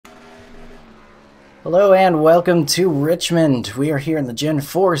Hello and welcome to Richmond. We are here in the Gen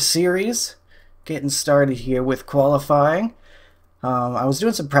 4 series, getting started here with qualifying. I was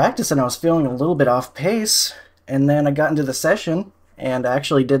doing some practice and I was feeling a little bit off pace, and then I got into the session and I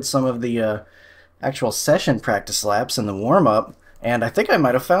actually did some of the actual session practice laps and the warm-up, and I think I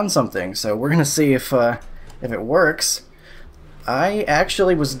might have found something, so we're going to see if it works. I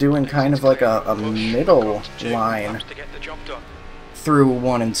actually was doing kind of like a middle line through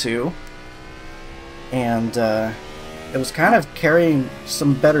 1 and 2. And it was kind of carrying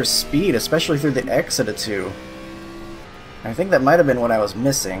some better speed, especially through the exit of 2. I think that might have been what I was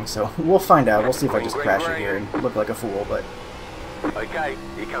missing, so we'll find out. We'll see if I just crash it here and look like a fool, but... Okay,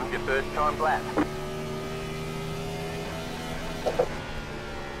 here comes your first time lap.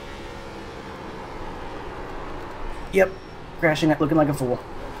 Yep, crashing it, looking like a fool.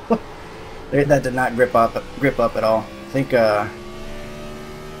 That did not grip up at all. I think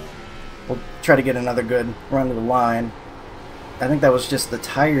we'll try to get another good run to the line. I think that was just the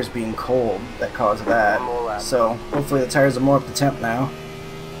tires being cold that caused that. So hopefully the tires are more up to temp now.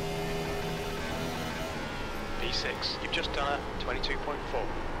 P6, you've just done a 22.4.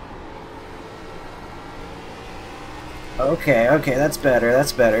 Okay, that's better,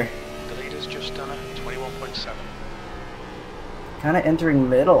 that's better. The leader's just done a 21.7. Kind of entering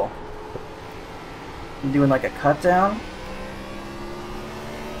middle. I'm doing like a cut down.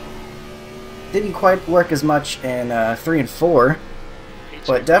 Didn't quite work as much in 3 and 4,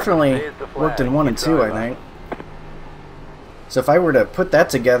 but definitely worked in 1 and 2, I think. So if I were to put that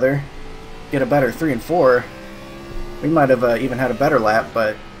together, get a better 3 and 4, we might have even had a better lap,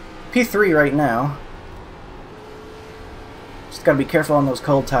 but P3 right now. Just gotta be careful on those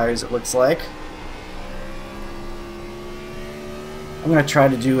cold tires, it looks like. I'm gonna try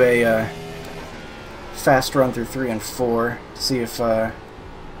to do a fast run through 3 and 4 to see if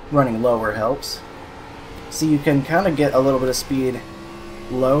running lower helps. See, you can kind of get a little bit of speed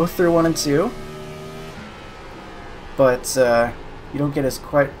low through 1 and 2, but you don't get as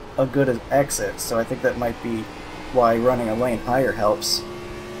quite a good as exit, so I think that might be why running a lane higher helps,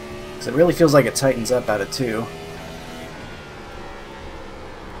 because it really feels like it tightens up out of 2.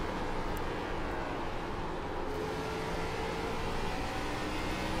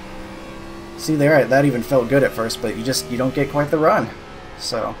 See there, that even felt good at first, but you don't get quite the run.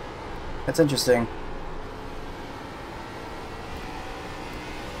 So, that's interesting.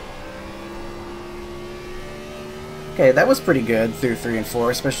 Okay, that was pretty good through 3 and 4,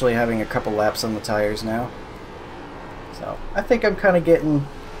 especially having a couple laps on the tires now. So, I think I'm kind of getting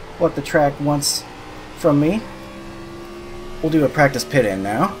what the track wants from me. We'll do a practice pit in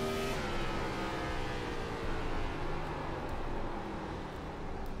now.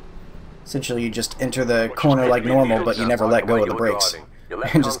 Essentially, you just enter the corner like normal, but you never let go of the brakes.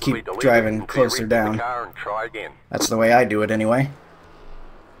 And just keep driving closer down. That's the way I do it anyway.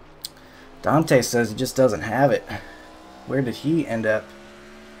 Dante says he just doesn't have it. Where did he end up?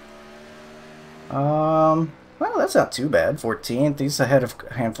 Well, that's not too bad. 14th. He's ahead of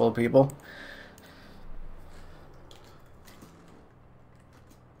a handful of people.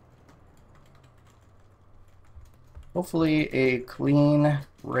 Hopefully a clean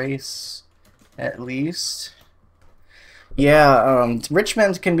race at least. Yeah,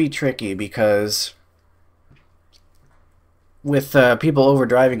 Richmond can be tricky because with people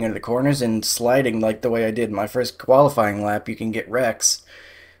overdriving into the corners and sliding like the way I did in my first qualifying lap, you can get wrecks,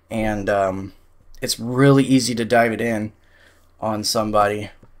 and it's really easy to dive it in on somebody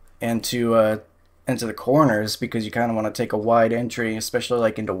into the corners because you kind of want to take a wide entry, especially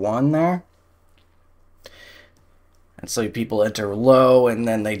like into 1 there. And so people enter low and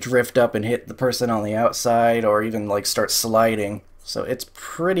then they drift up and hit the person on the outside or even like start sliding. So it's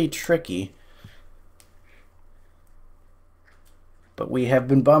pretty tricky. But we have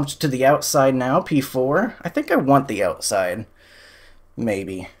been bumped to the outside now, P4. I think I want the outside.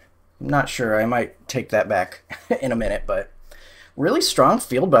 Maybe. I'm not sure. I might take that back in a minute, but really strong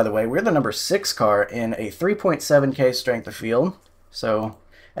field, by the way. We're the number 6 car in a 3.7K strength of field. So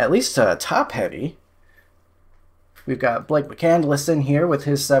at least top heavy. We've got Blake McCandless in here with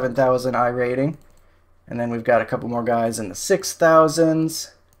his 7,000 I rating. And then we've got a couple more guys in the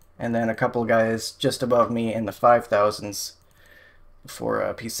 6,000s. And then a couple guys just above me in the 5,000s for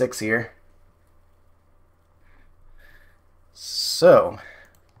P6 here. So,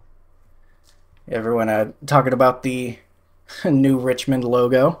 everyone talking about the new Richmond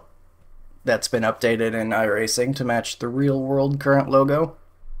logo that's been updated in iRacing to match the real world current logo.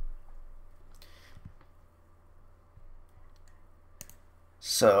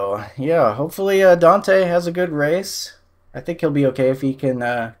 So, yeah, hopefully Dante has a good race. I think he'll be okay if he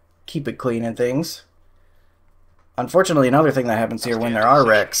can keep it clean and things. Unfortunately, another thing that happens here when there are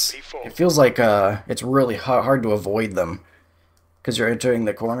wrecks, it feels like it's really hard to avoid them because you're entering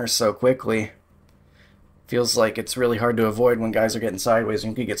the corners so quickly. Feels like it's really hard to avoid when guys are getting sideways,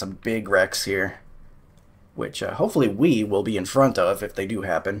 and you could get some big wrecks here, which hopefully we will be in front of if they do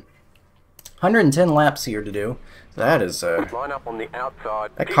happen. 110 laps here to do. That is Line up on the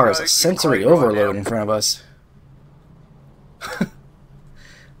outside. that car is a sensory overload in front of us.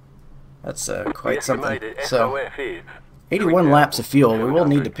 That's quite something. So, 81 laps of fuel. We will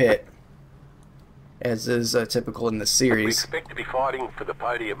need to pit, as is typical in this We series. expect to be fighting for the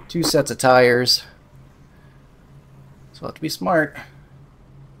podium. 2 sets of tires. So we'll have to be smart.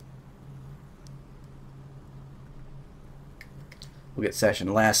 We'll get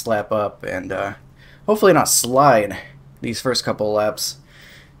session last lap up and hopefully not slide these first couple of laps.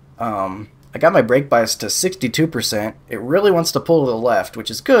 I got my brake bias to 62%. It really wants to pull to the left, which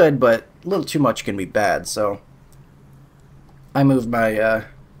is good, but a little too much can be bad. So I moved my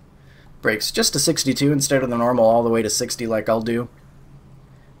brakes just to 62 instead of the normal all the way to 60 like I'll do,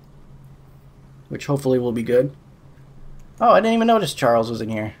 which hopefully will be good. Oh, I didn't even notice Charles was in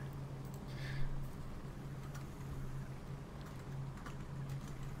here.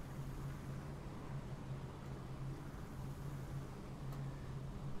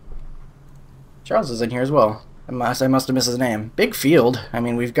 Charles is in here as well. I must have missed his name. Big field. I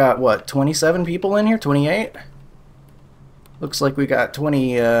mean, we've got, what, 27 people in here? 28? Looks like we got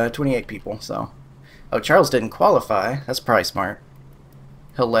 28 people, so... Oh, Charles didn't qualify. That's probably smart.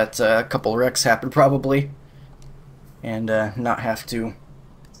 He'll let a couple wrecks happen, probably. And not have to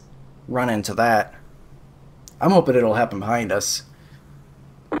run into that. I'm hoping it'll happen behind us.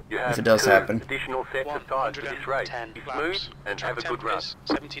 If it does happen. Additional sets of tires for this race. 110 Be laps. smooth and Track have a good temp run. is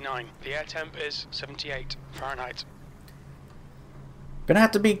 79. The air temp is 78 Fahrenheit. Gonna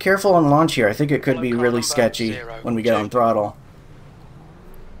have to be careful on launch here. I think it could be Car really number sketchy 02. when we get on throttle.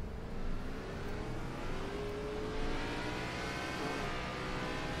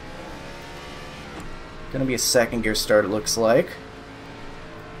 Gonna be a second gear start, it looks like.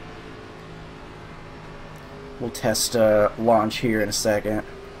 We'll test launch here in a second.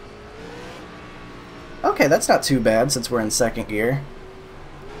 Okay, that's not too bad since we're in second gear.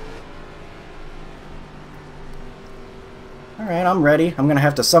 Alright, I'm ready. I'm gonna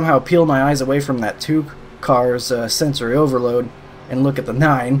have to somehow peel my eyes away from that 2 cars sensory overload and look at the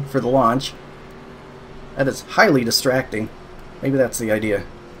 9 for the launch. That is highly distracting. Maybe that's the idea.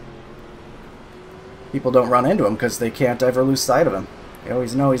 People don't run into him because they can't ever lose sight of him. They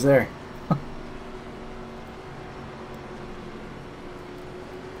always know he's there.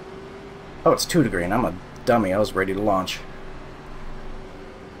 Oh, it's 2 to green. I'm a dummy. I was ready to launch.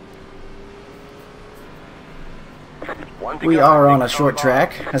 We are on a short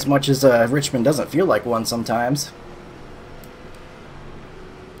track, as much as Richmond doesn't feel like one sometimes.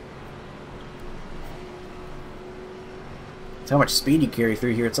 It's how much speed you carry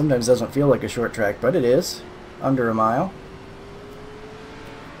through here. It sometimes doesn't feel like a short track, but it is. Under a mile.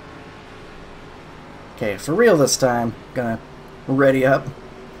 Okay, for real this time. Gonna ready up.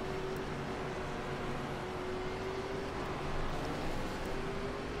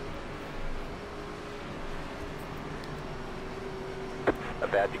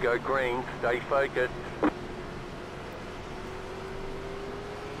 About to go green. Stay focused.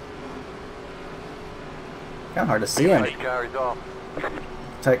 Kinda hard to see him. Safety car is off.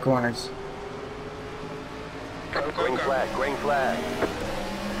 Tight corners. Green flag. Green flag.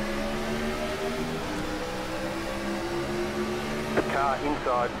 Car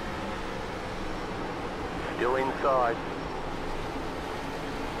inside. Still inside.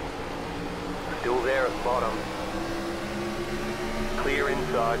 Still there at the bottom. Clear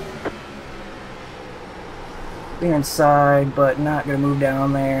inside. Clear inside, but not gonna move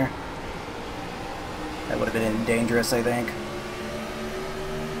down there. That would have been dangerous, I think.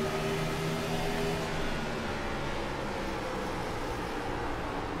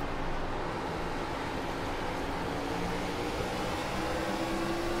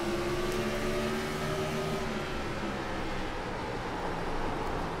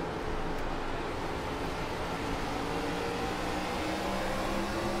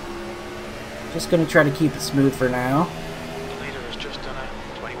 Just gonna try to keep it smooth for now. The leader has just done a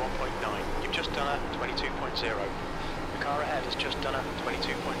 21.9. You've just done a 22.0. The car ahead has just done a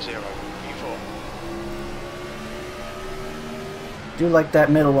 22.0. U4. Do like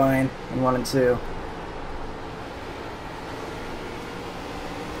that middle line in 1 and 2.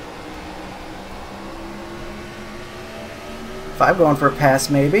 Five going for a pass,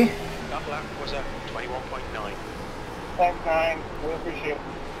 maybe. That lap was a 21.9. Thanks, 9. We appreciate it.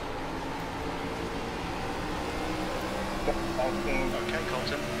 Okay,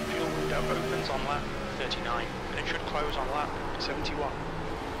 Colton. Fuel window opens on lap 39 and it should close on lap 71.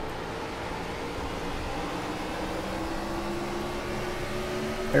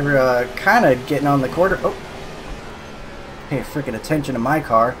 They're kind of getting on the quarter. Oh, pay freaking attention to my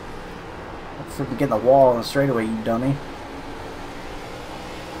car. I'm freaking getting the wall on the straightaway, you dummy.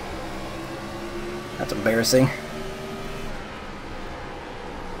 That's embarrassing.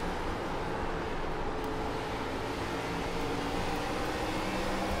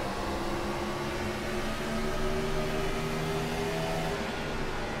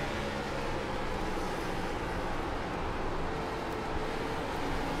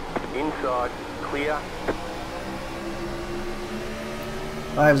 Inside, clear.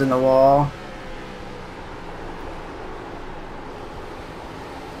 Five's in the wall.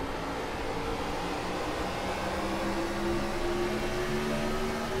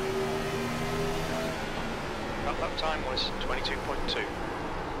 That lap time was 22.2.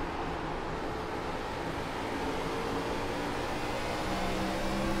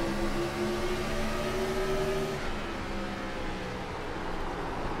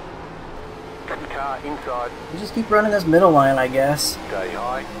 Car inside, You just keep running this middle line, I guess. stay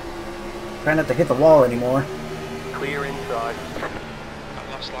high. Try not to hit the wall anymore. Clear inside, That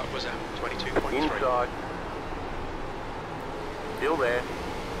last lap was at 22.3. inside. Still there.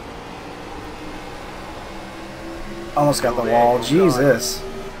 Almost got the wall. Jesus.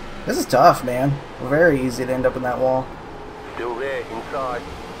 This is tough, man. Very easy to end up in that wall. Still there, inside.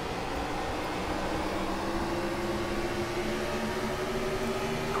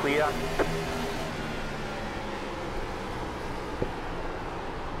 Clear.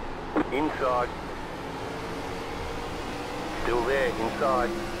 Inside. Still there, inside.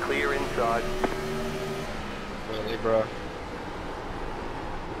 Clear inside. Really, bro?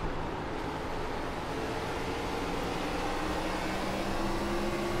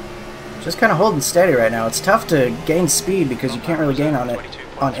 Just kind of holding steady right now. It's tough to gain speed because you can't really gain on it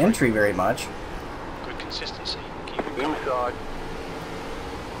on entry very much. Good consistency. Keep it going. Inside.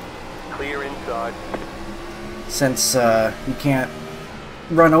 Clear inside. Since you can't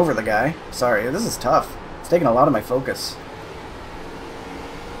run over the guy. Sorry, this is tough. It's taking a lot of my focus.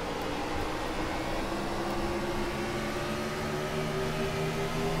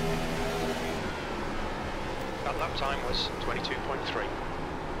 That lap time was 22.3.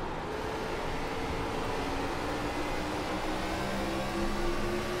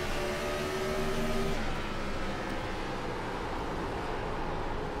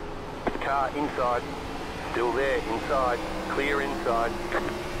 Car inside. Still there, inside. Clear inside.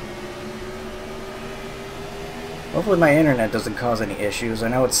 Hopefully my internet doesn't cause any issues. I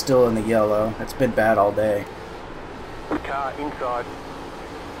know it's still in the yellow. It's been bad all day. Car inside.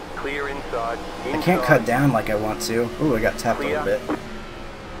 Clear inside. I can't cut down like I want to. Ooh, I got tapped a little bit.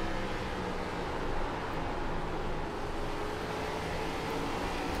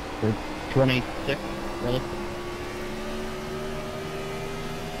 For 26, really?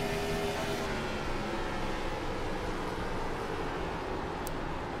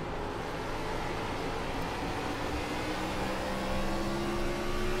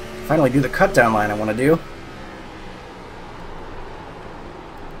 Finally do the cut down line I want to do.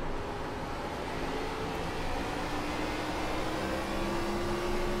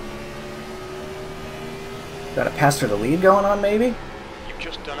 Got a pass for the lead going on, maybe? You've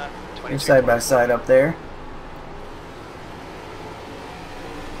just done a You're 22. side by side up there.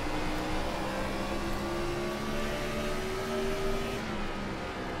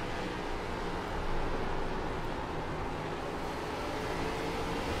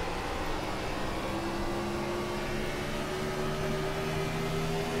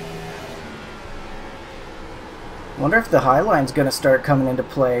 Wonder if the high line's gonna start coming into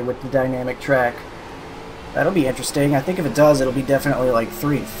play with the dynamic track. That'll be interesting. I think if it does, it'll be definitely like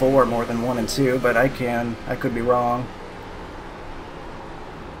 3 and 4 more than 1 and 2, but I could be wrong.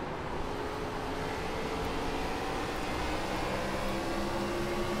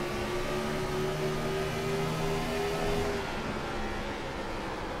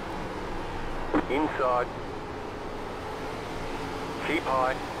 Inside. Keep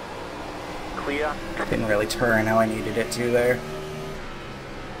high. Clear. Didn't really turn how I needed it to there.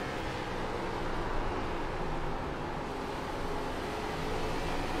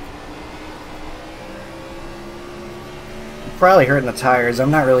 Probably hurting the tires.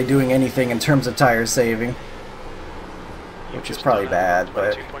 I'm not really doing anything in terms of tire saving, which is probably bad,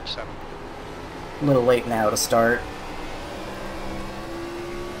 but 22.7. a little late now to start.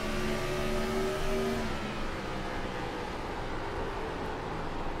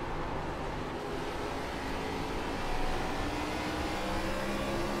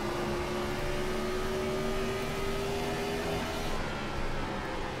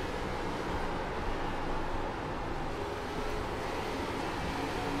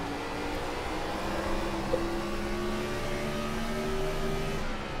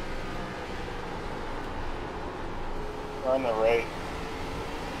 Turn the right.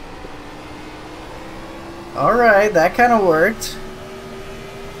 Alright, that kind of worked.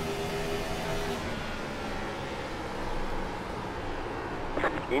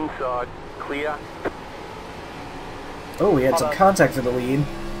 Inside, clear. Oh, we had Hold some on. contact for the lead.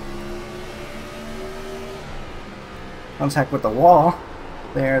 Contact with the wall.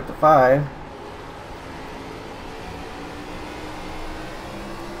 There at the 5.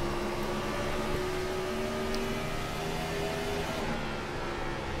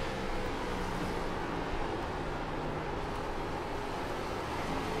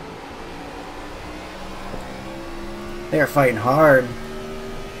 They are fighting hard.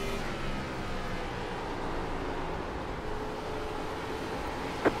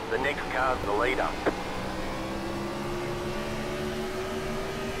 The next car's the leader.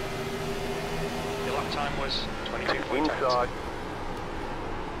 Your lap time was 22.8. Inside.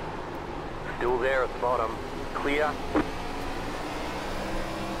 Still there at the bottom. Clear.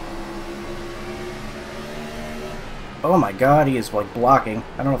 Oh my god, he is like blocking.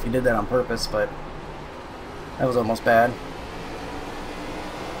 I don't know if he did that on purpose, but that was almost bad.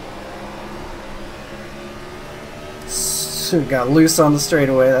 So got loose on the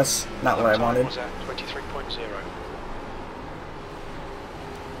straightaway. That's not what I wanted. Was at 23.0.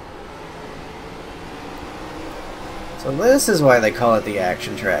 So this is why they call it the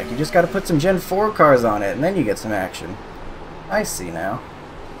action track. You just got to put some Gen 4 cars on it, and then you get some action. I see now.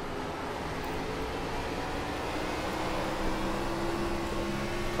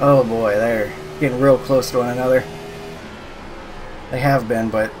 Oh boy, they're getting real close to one another. They have been,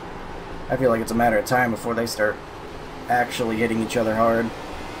 but I feel like it's a matter of time before they start actually hitting each other hard.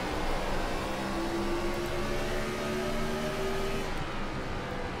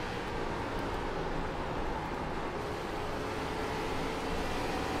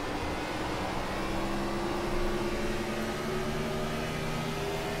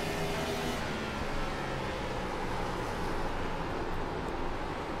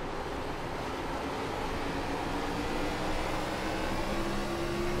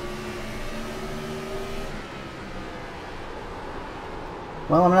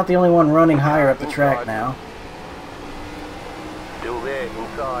 Well, I'm not the only one running higher up the track now. Still there,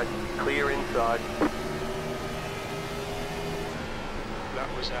 inside. Clear inside.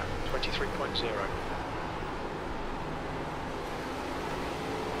 That was at 23.0.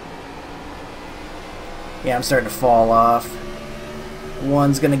 Yeah, I'm starting to fall off.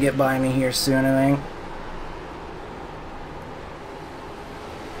 One's gonna get by me here soon, I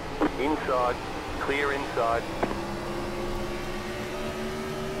think. Inside. Clear inside.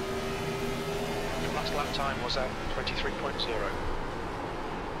 Your last lap time was at 23.0.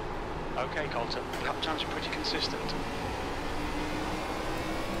 Okay, Colton. Lap times are pretty consistent.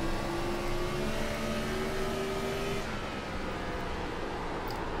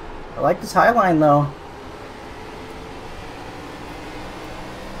 I like this high line though.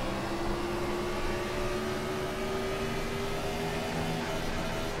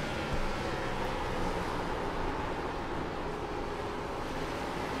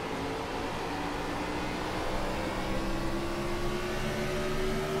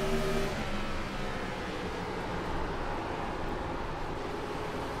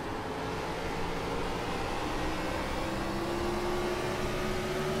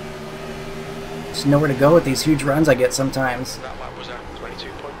 There's nowhere to go with these huge runs I get sometimes. That lap was at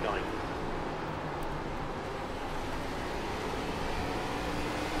 22.9.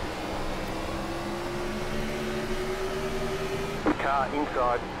 Car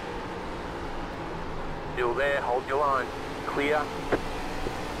inside. Still there, hold your line. Clear.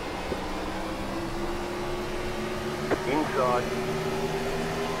 Inside.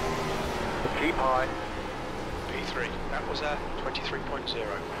 Keep high. P3. That was at 23.0.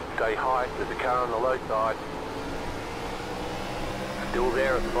 Stay high, there's a car on the low side. Still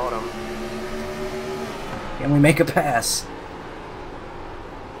there at the bottom. Can we make a pass?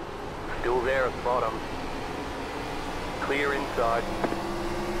 Still there at the bottom. Clear inside.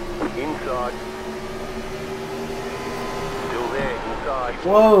 Inside. Still there, inside.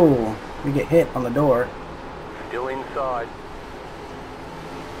 Whoa! We get hit on the door. Still inside.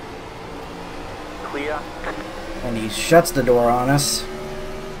 Clear. And he shuts the door on us.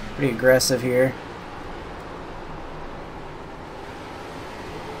 Pretty aggressive here.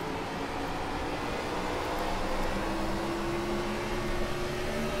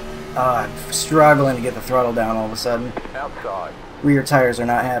 I'm struggling to get the throttle down all of a sudden. Outside. Rear tires are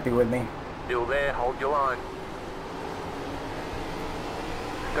not happy with me. Still there, hold your line.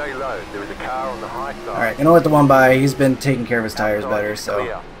 Stay low, there is a car on the high side. Alright, you know what, the one by, he's been taking care of his tires Outside better, is so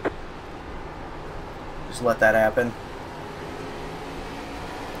clear. just let that happen.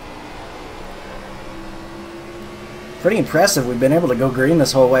 Pretty impressive. We've been able to go green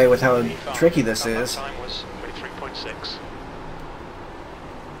this whole way with how P5. tricky this That is. time was 23.6.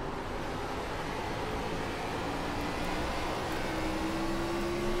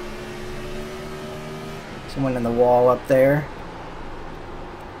 Someone in the wall up there.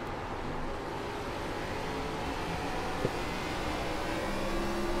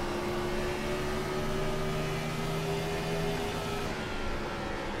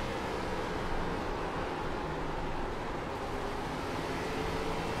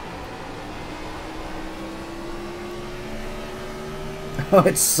 Oh,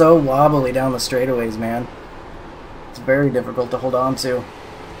 it's so wobbly down the straightaways, man. It's very difficult to hold on to.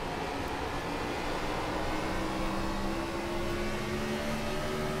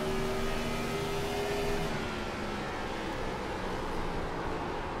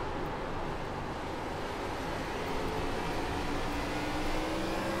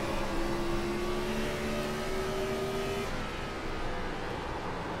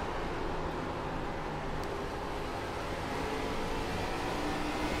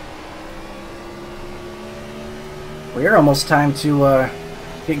 We're almost time to,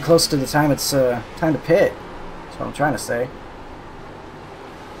 getting close to the time it's time to pit. That's what I'm trying to say.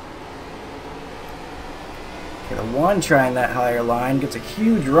 Okay, the one trying that higher line gets a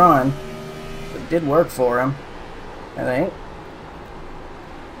huge run. It did work for him, I think.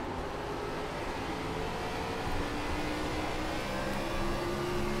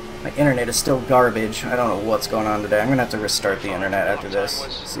 My internet is still garbage. I don't know what's going on today. I'm gonna have to restart the internet after this.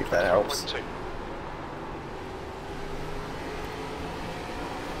 See if that helps.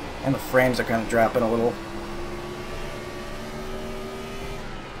 And the frames are kind of dropping a little.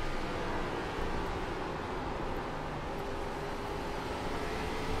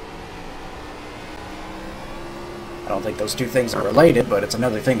 I don't think those two things are related, but it's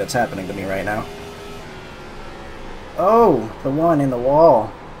another thing that's happening to me right now. Oh, the one in the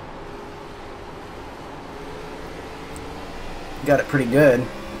wall. Got it pretty good.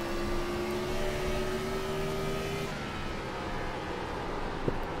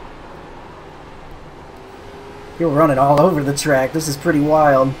 People running all over the track. This is pretty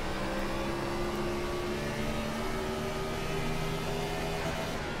wild.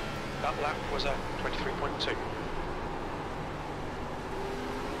 That lap was a 23.2.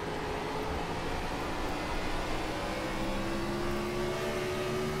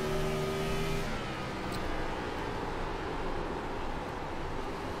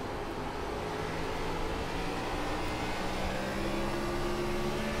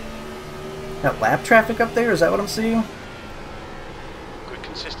 Got lap traffic up there? Is that what I'm seeing? Good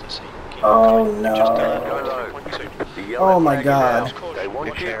consistency. Keep Oh going. Just no. 23.2. The yellow Oh my flag is god. out. They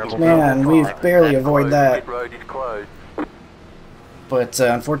want you in Man, single we've file. barely avoided that. Pit road is closed. But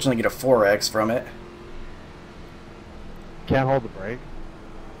unfortunately get a 4X from it. Can't hold the brake.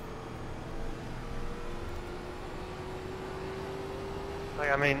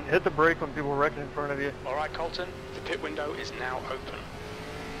 I mean, hit the brake when people are wrecking in front of you. Alright, Colton, the pit window is now open.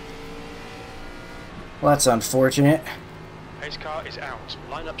 Well, that's unfortunate. Pace car is out.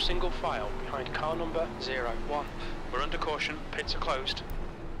 Line up single file behind car number 01. We're under caution. Pits are closed.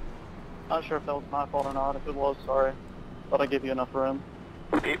 Not sure if that was my fault or not. If it was, sorry. Thought I'd give you enough room.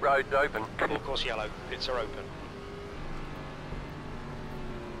 Pit road's open. Full course yellow. Pits are open.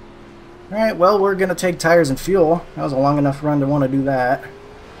 Alright, well, we're going to take tires and fuel. That was a long enough run to want to do that.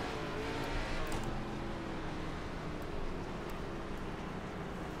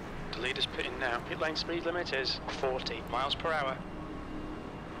 The leader's pitting now. Pit lane speed limit is 40 miles per hour.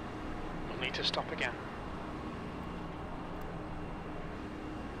 We'll need to stop again.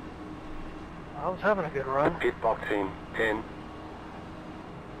 I was having a good run. Pit box in 10,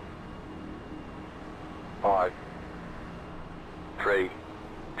 5, 3,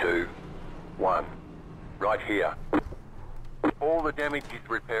 2, 1. Right here. All the damage is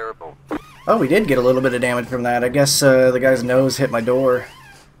repairable. Oh, we did get a little bit of damage from that. I guess the guy's nose hit my door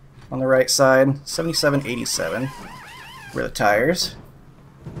on the right side. 77.87 were the tires.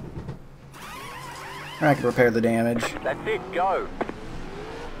 I can repair the damage. That's it, go.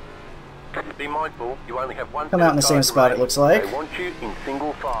 Be mindful, you only have one. Come out in the same spot, it looks like. They want you in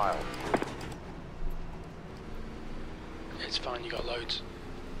single file. It's fine, you got loads.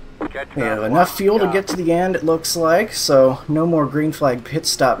 Catch We have number enough one, fuel to go. get to the end, it looks like, so no more green flag pit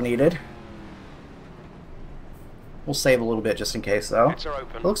stop needed. We'll save a little bit just in case, though. Pits are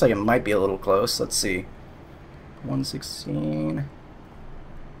open. It looks like it might be a little close. Let's see. 116.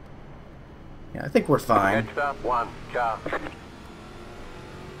 Yeah, I think we're fine. Catch up one, car.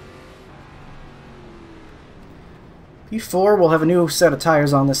 P4, we'll have a new set of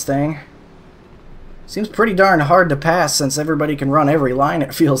tires on this thing. Seems pretty darn hard to pass since everybody can run every line,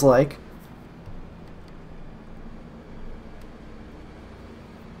 it feels like.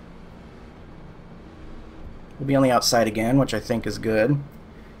 We'll be on the outside again, which I think is good.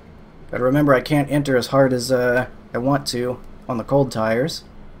 Gotta remember I can't enter as hard as I want to on the cold tires.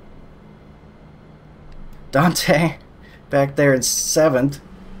 Dante, back there in 7th,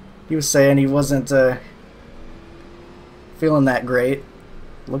 he was saying he wasn't feeling that great.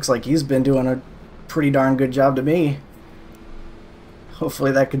 Looks like he's been doing a pretty darn good job to me.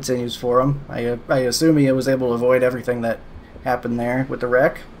 Hopefully that continues for him. I assume he was able to avoid everything that happened there with the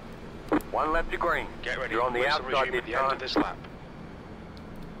wreck. 1 lap to green. Get ready. You're on the Race will outside resume at this the end time. of this lap.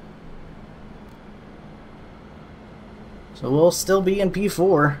 So we'll still be in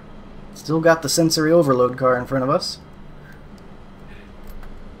P4. Still got the sensory overload car in front of us.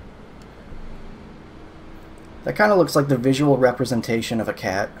 That kind of looks like the visual representation of a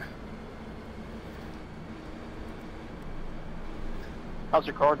cat. How's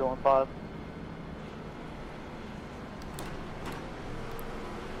your car doing, 5?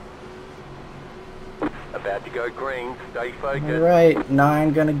 About to go green. Stay focused. Alright,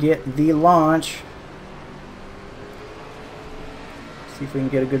 9 gonna get the launch. See if we can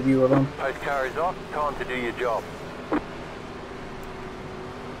get a good view of him. Post car is off. Time to do your job.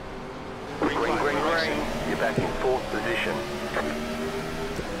 Green, green, green. You're back in 4th position.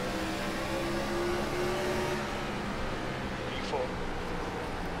 P4.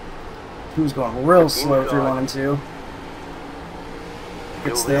 Who's going real slow through 1 and 2.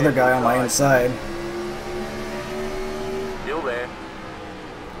 It's the other guy on my inside. Still there.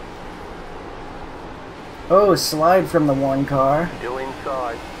 Oh, slide from the 1 car. Still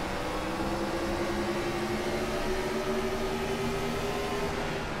inside.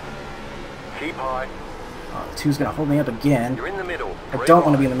 Keep high. Oh, 2's gonna hold me up again. You're in the middle. I don't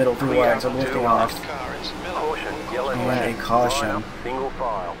want to be in the middle through wide, so I'm lifting off. Car is Miller. Caution. Yellow And flag. a caution. Line up, single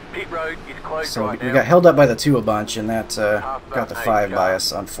file. Pit road is closed So right we now. got held up by the 2 a bunch, and that got the 5 by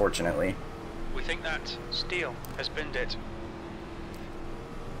us, unfortunately. We think that Steele has binned it.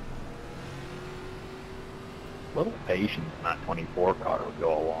 A little patience in that 24 car would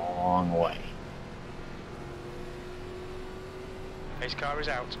go a long way. His car is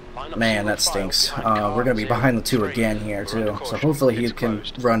out. Line up Man, single that file stinks. behind car We're going to be behind the 2 03. again here, We're too. under So caution. hopefully he It's can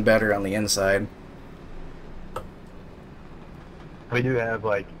closed. run better on the inside. We do have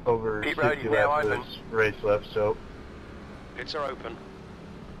like over Pit road 60 is now laps of open. this race left, so Pits are open.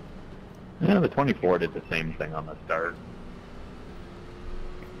 Yeah, the 24 did the same thing on the start.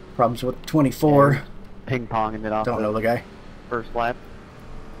 Problems with 24. Ping-ponging it off Don't know the guy. first lap.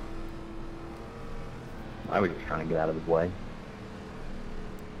 I was just trying to get out of his way.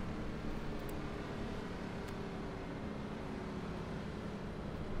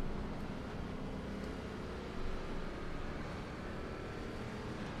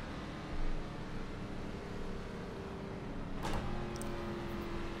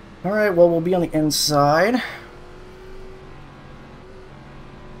 Alright, well, we'll be on the inside.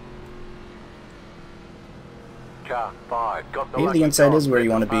 Car 5. Got the Maybe lucky the inside dog. is where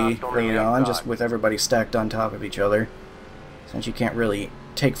you want to Fast be the early on, just outside. with everybody stacked on top of each other. Since you can't really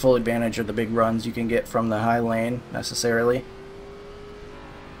take full advantage of the big runs you can get from the high lane, necessarily.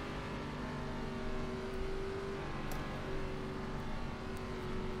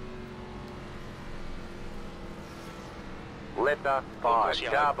 Letter All 5. goes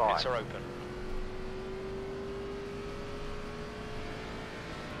yellow. Car by. Pits are open.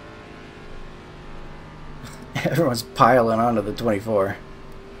 Everyone's piling onto the 24.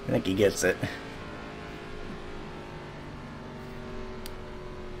 I think he gets it.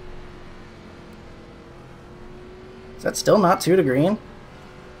 Is that still not 2 to green?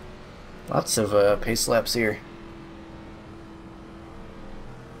 Lots of pace laps here.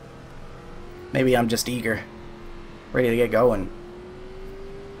 Maybe I'm just eager. Ready to get going.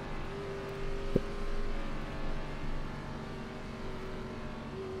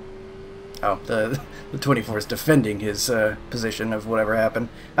 Oh, the 24 is defending his position of whatever happened.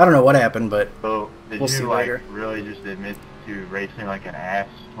 I don't know what happened, but so did We'll see you like later. really just admit to racing like an ass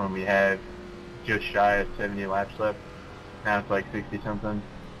when we have just shy of 70 laps left? Now it's like 60 something.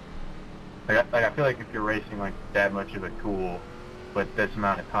 I feel like if you're racing like that much of a tool with this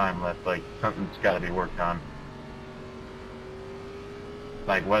amount of time left, like something's got to be worked on.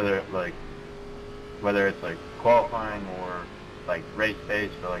 Like whether it's like qualifying or like race pace,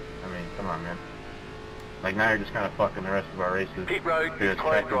 but like I mean, come on, man. Like now you're just kind of fucking the rest of our races Pit road because is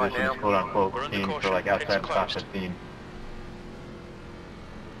closed track right conditions, now. quote unquote, We're under team for caution. like outside It's the top closed. 15.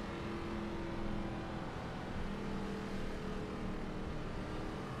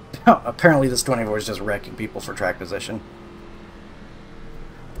 Apparently this 24 is just wrecking people for track position.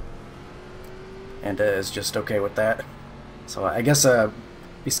 And is just okay with that. So I guess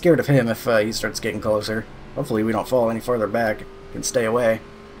be scared of him if he starts getting closer. Hopefully we don't fall any further back. Can stay away.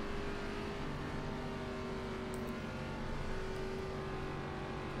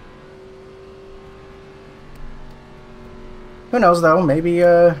 Who knows though? Maybe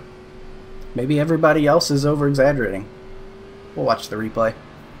maybe everybody else is over exaggerating. We'll watch the replay.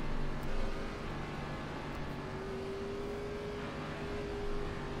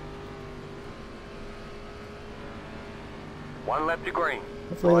 One lap to green.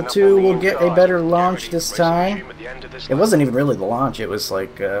 Hopefully Line the up two on the will get a inside. better Get launch ready. this Racing time. resume at the end of this It lap. wasn't even really the launch, it was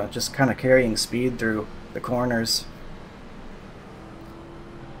like just kind of carrying speed through the corners.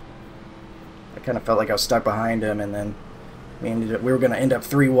 I kind of felt like I was stuck behind him, and then we were going to end up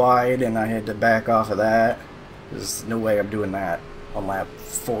 3 wide, and I had to back off of that. There's no way I'm doing that on lap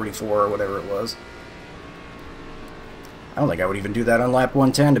 44 or whatever it was. I don't think I would even do that on lap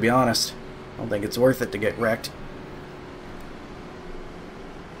 110, to be honest. I don't think it's worth it to get wrecked.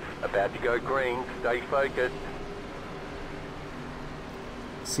 About to go green. Stay focused.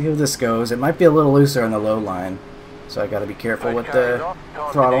 See how this goes. It might be a little looser on the low line, so I got to be careful with Okay, the off.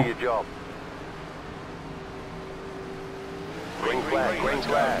 Time throttle. to do your job. Green flag. Green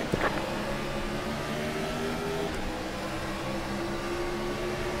flag.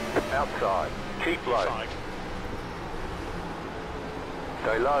 Outside. Keep low. 5.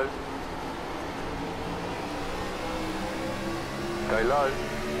 Stay low. Stay low.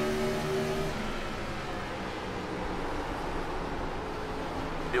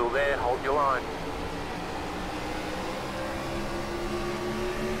 Still there, hold your line.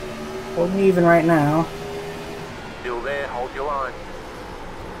 Holding even right now. Still there, hold your line.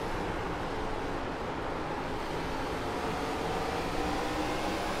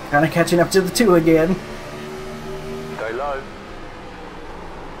 Kind of catching up to the 2 again. Stay low.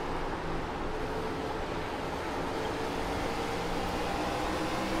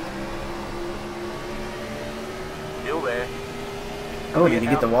 Still there. Oh, did he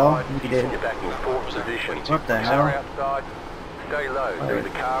get the wall? I Outside. think he did. You're back in fourth position. What the Car hell? outside. Stay low. There's a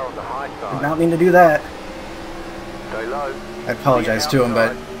car on the high Did side. not mean to do that. Stay low. I apologize to him,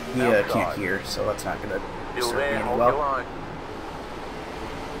 but he Outside. can't hear, so that's not going to Still serve me there, any hold your well. line.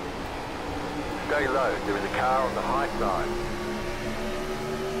 Stay low. There is a car on the high side.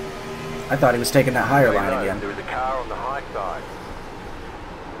 I thought he was taking that higher Stay line low. again. There is a car on the high side.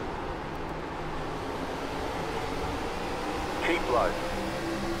 Keep low.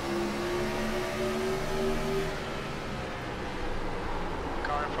 The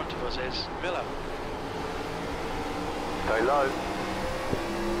car in front of us is Miller. Stay low.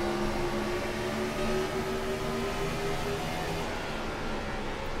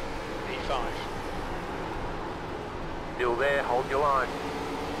 E5. Still there, hold your line.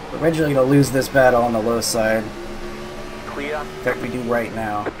 We're originally going to lose this battle on the low side. Clear. In fact, we do right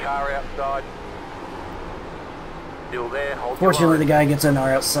now. Car outside. Still there, hold Fortunately, the your line. guy gets on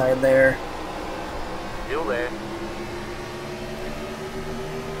our outside there. Still there.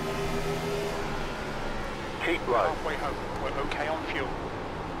 Keep low. Halfway home. We're okay on fuel.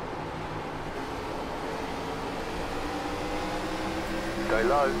 Stay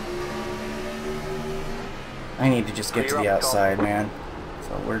low. I need to just get to Clear the up top. outside, man.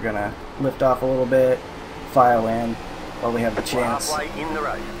 So we're going to lift off a little bit, file in while we have the We're chance. halfway in the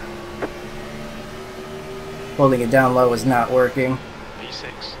race. Holding it down low is not working.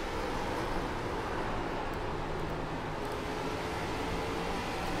 E6.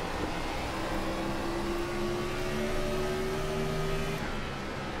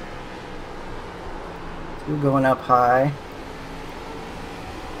 Still going up high.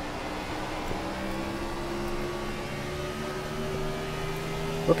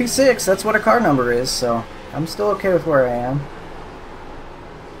 Well, P6, that's what a car number is, so I'm still okay with where I am.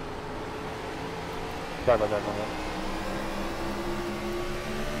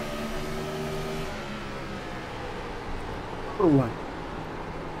 Ooh.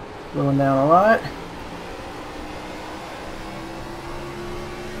 Slowing down a lot.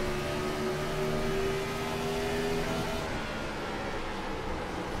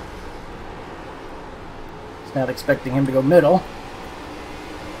 Just not expecting him to go middle.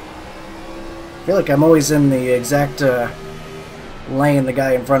 I feel like I'm always in the exact lane the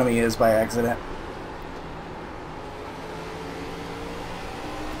guy in front of me is by accident.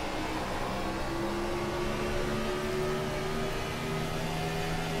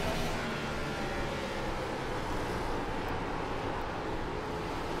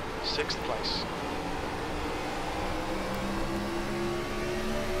 Sixth place.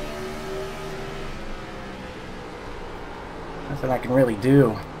 Nothing I can really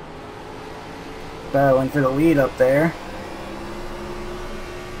do. Battling for the lead up there.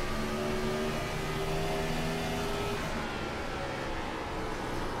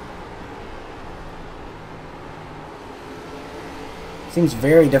 Seems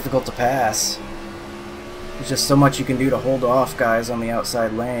very difficult to pass. There's just so much you can do to hold off guys on the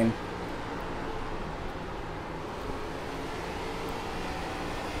outside lane.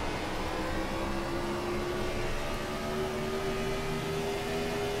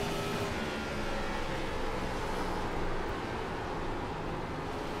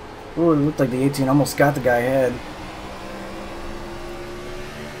 Ooh, it looked like the 18 almost got the guy ahead.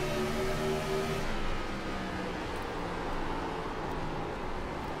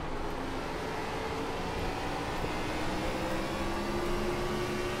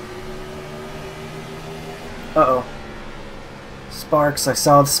 Uh-oh. Sparks. I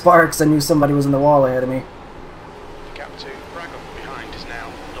saw the sparks. I knew somebody was in the wall ahead of me. The gap to Bragg behind is now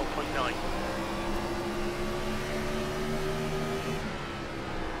 0.9.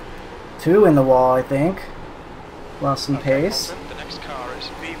 Two in the wall, I think. Lost some pace. The next car is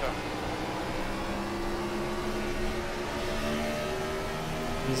Viva.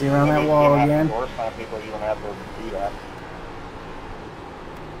 Easy around that wall again. People even have to do that.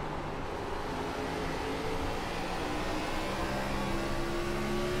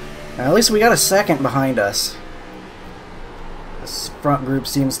 Now, at least we got a second behind us. This front group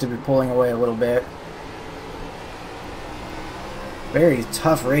seems to be pulling away a little bit. Very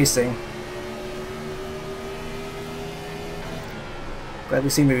tough racing. Glad we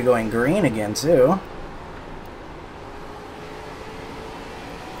seem to be going green again, too.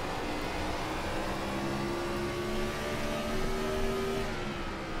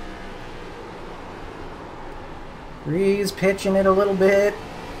 Breeze pitching it a little bit.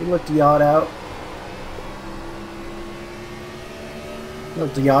 He looked yawed out.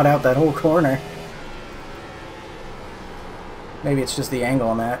 Looked yawed out that whole corner. Maybe it's just the angle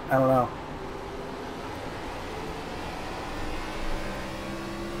on that. I don't know.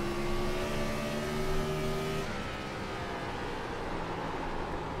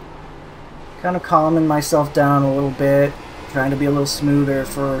 Kind of calming myself down a little bit. Trying to be a little smoother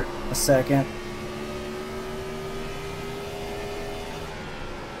for a second.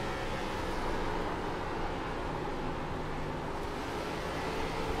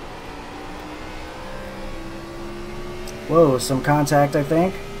 Whoa, some contact, I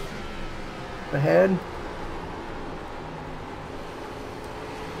think. Ahead.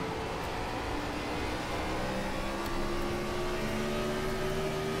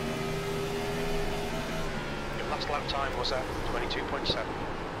 Your last lap time was at 22.7.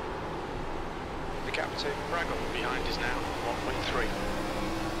 The gap to Bragg behind is now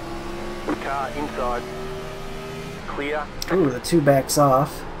 1.3. Car inside. Clear. Ooh, the two backs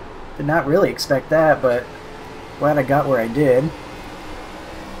off. Did not really expect that, but glad I got where I did.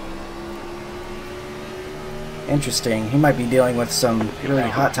 Interesting. He might be dealing with some really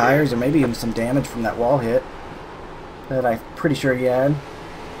hot tires or maybe even some damage from that wall hit that I'm pretty sure he had.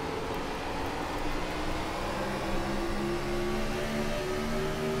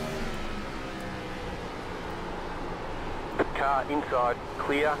 Car inside.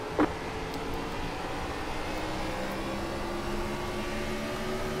 Clear.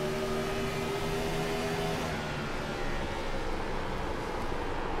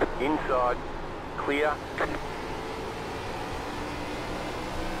 Inside. Clear.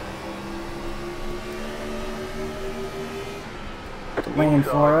 Lane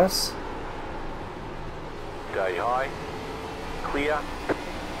for us. Stay high. Clear.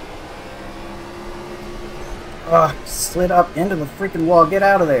 Ugh, slid up into the freaking wall. Get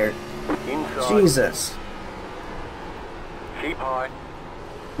out of there. Inside. Jesus. Keep high.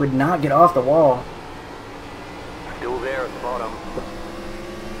 Would not get off the wall. Still there at the bottom.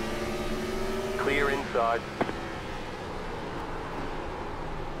 Clear inside.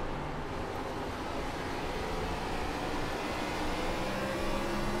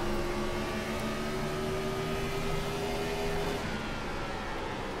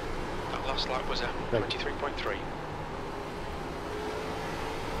 That last lap was at 23.3.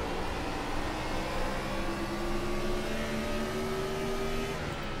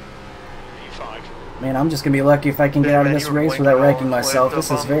 P5. Man, I'm just gonna be lucky if I can get out of this race without wrecking myself.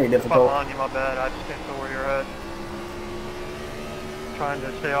 This is very difficult. On you, my bad. I just can't know where you're at. Trying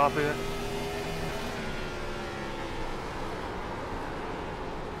to stay off of it.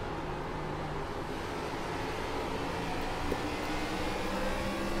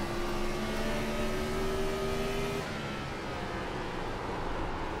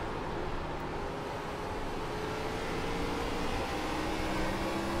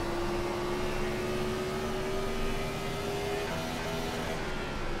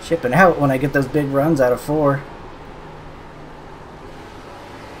 Chipping out when I get those big runs out of 4.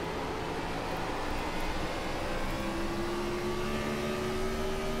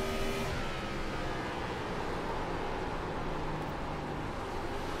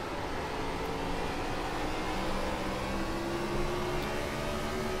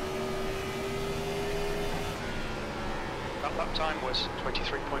 That lap time was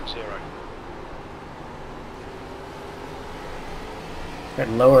 23.0. That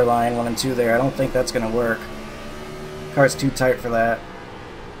lower line 1 and 2 there, I don't think that's going to work. Car's too tight for that.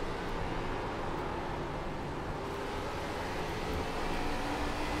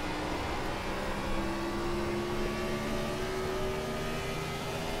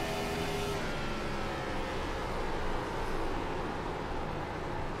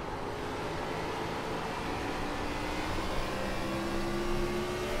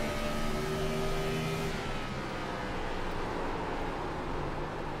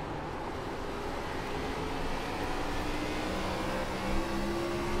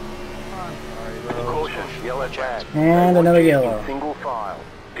 Caution, yellow flag. And another yellow. Single file.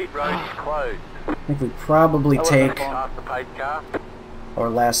 Pit road is closed. I think we probably take Past the paid car. our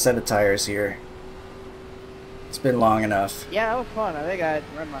last set of tires here. It's been long enough. Yeah, that was fun. I think I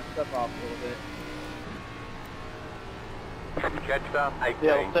run my stuff off a little bit. Catch up, 18.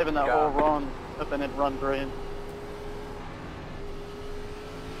 Yeah, I was saving that car. whole run if I didn't run green.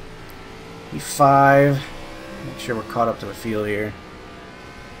 E5. Make sure we're caught up to the field here.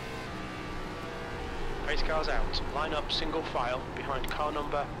 Pace car's out. Line up single file behind car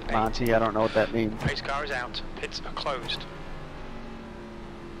number 8. Monty, I don't know what that means. Pace car is out. Pits are closed.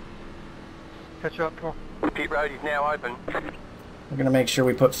 Catch up, come on. Pit road is now open. We're going to make sure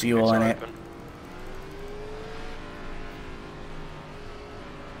we put fuel Pits in are it. open.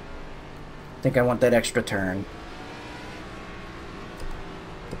 I think I want that extra turn.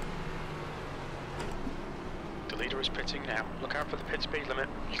 The leader is pitting now. Look out for the pit speed limit.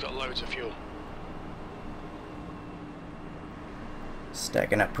 You've got loads of fuel.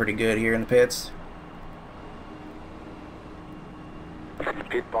 Stacking up pretty good here in the pits.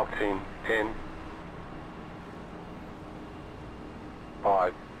 Pit box in 10.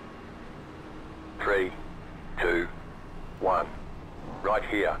 5. 3. 2. 1. Right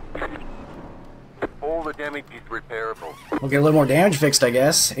here. All the damage is repairable. We'll get a little more damage fixed, I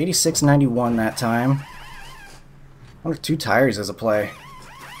guess. 86.91 that time. I wonder if 2 tires is a play.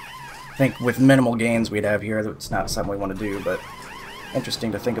 I think with minimal gains we'd have here, it's not something we want to do, but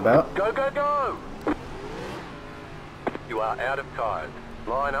interesting to think about. Go, go, go! You are out of tires.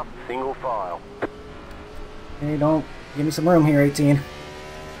 Line up single file. Hey, don't give me some room here, 18.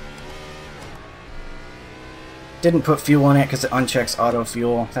 Didn't put fuel in it because it unchecks auto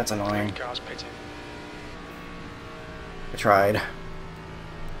fuel. That's annoying. Car's pitting. I tried.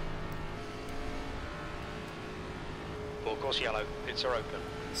 Ball course yellow. Pits are open.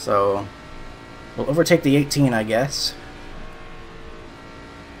 So, we'll overtake the 18, I guess.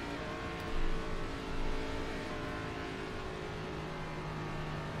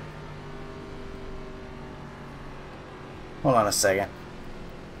 Hold on a second.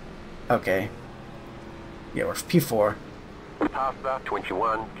 Okay. Yeah, we're P4. Past the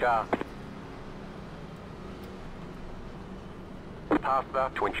 21 car. Past the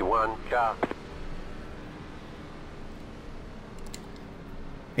 21 car.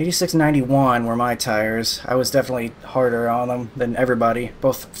 86.91 were my tires. I was definitely harder on them than everybody,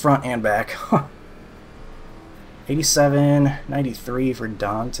 both front and back. 87.93 for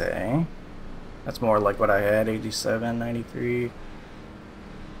Dante. That's more like what I had, 87.93.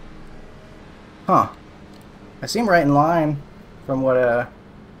 Huh. I seem right in line from what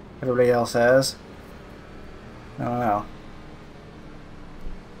everybody else has. I don't know.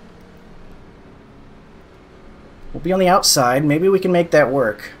 We'll be on the outside. Maybe we can make that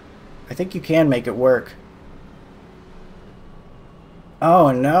work. I think you can make it work.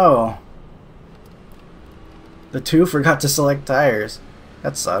 Oh no. The 2 forgot to select tires.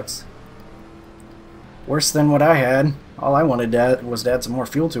 That sucks. Worse than what I had. All I wanted was to add some more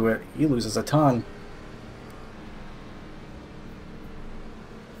fuel to it. He loses a ton.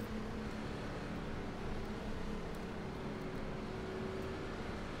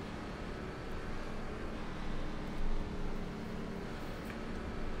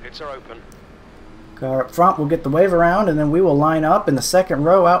 Pits are open. Car up front will get the wave around, and then we will line up in the second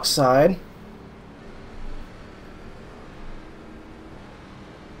row outside.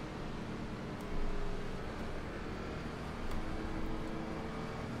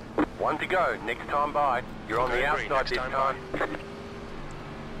 One to go. Next time by. You're on the Okay, outside next this time time.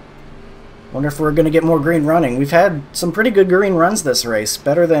 Wonder if we're going to get more green running. We've had some pretty good green runs this race.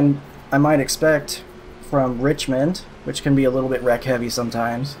 Better than I might expect from Richmond, which can be a little bit wreck heavy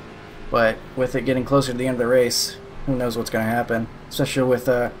sometimes. But with it getting closer to the end of the race, who knows what's going to happen. Especially with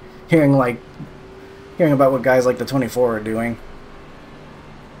hearing about what guys like the 24 are doing.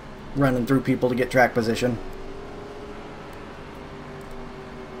 Running through people to get track position.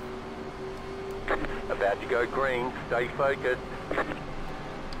 About to go green. Stay focused.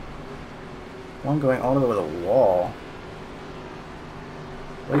 One going all the way to the wall.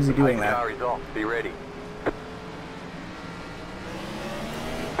 Why is he doing that? Car is off. Be ready.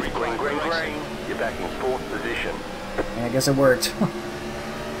 Green, green, green. You're back in fourth position. Yeah, I guess it worked.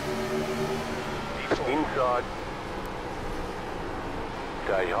 Inside.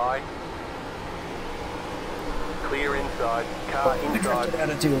 Stay high. Clear inside. Car I inside. drifted out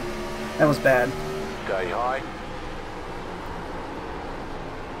of two. That was bad. Stay high.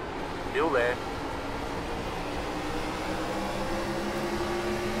 Still there.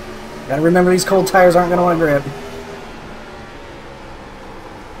 Gotta remember these cold tires aren't gonna want to grip.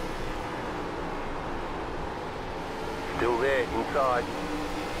 Still there. Inside.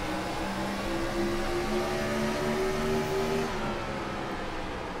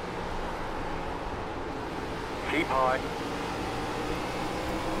 Keep high.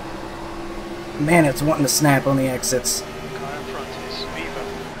 Man, it's wanting to snap on the exits. Car in front is Beaver.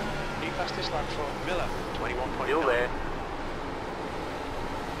 He passed this lap for Miller, 21.9. Still there.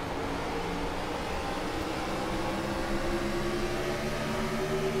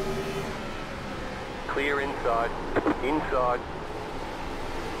 Clear inside. Inside.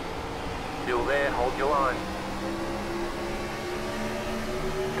 Still there. Hold your line.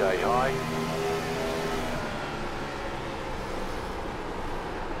 Stay high.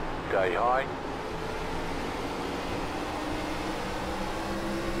 Stay high.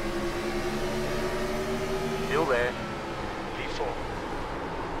 Still there. P4.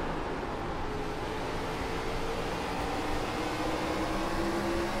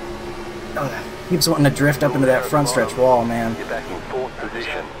 Ugh, keeps wanting to drift up into that front stretch wall, man. You're back in fourth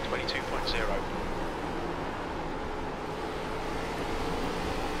position. 22.0.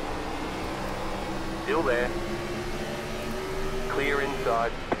 Still there. Clear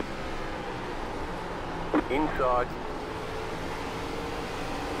inside. Inside.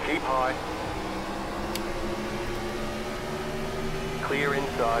 Keep high. Clear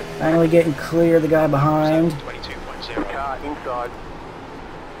inside. Finally getting clear of the guy behind. 22.0. Car inside.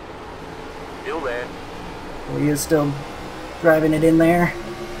 Still there. He is still driving it in there.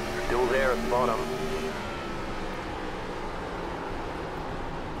 Still there at the bottom.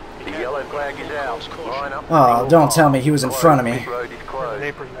 The yellow flag is out. Line up. Oh, don't tell me he was in front of me. Pit road is closed.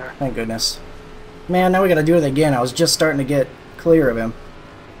 Apron there. Thank goodness. Man, now we gotta do it again. I was just starting to get clear of him.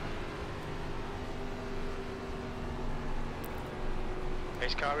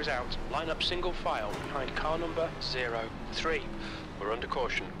 His car is out. Line up single file behind car number 03. We're under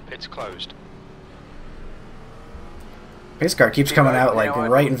caution. Pit's closed. Pace car keeps coming out like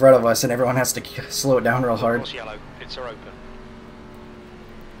right in front of us, and everyone has to slow it down real hard. Course yellow. Pits are open.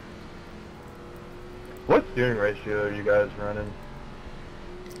 What steering ratio are you guys running?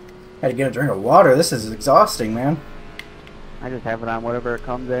 Had to get a drink of water. This is exhausting, man. I just have it on whatever it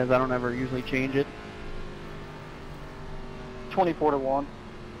comes as. I don't ever usually change it. 24-1.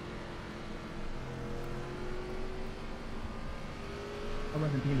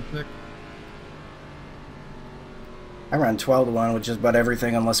 I run 12-1 with just about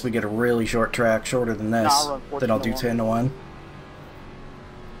everything, unless we get a really short track, shorter than this. Nah, I run Then I'll do 14-1. 10-1.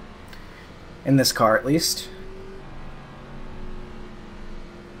 In this car, at least.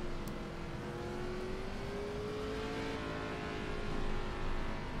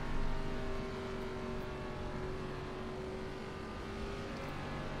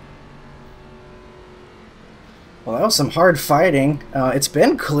 Well, that was some hard fighting. It's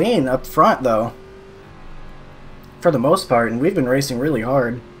been clean up front, though. For the most part, and we've been racing really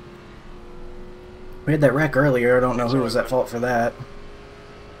hard. We had that wreck earlier. I don't know who was at fault for that.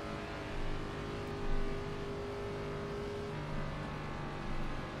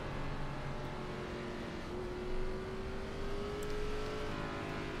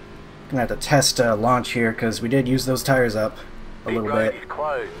 Gonna have to test launch here, because we did use those tires up a Pit little road bit. is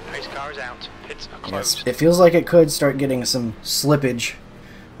closed. Pace car is out. Pits are Yes, closed. it feels like it could start getting some slippage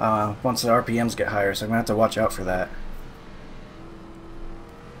once the RPMs get higher, so I'm gonna have to watch out for that.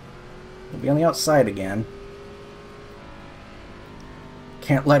 We'll be on the outside again.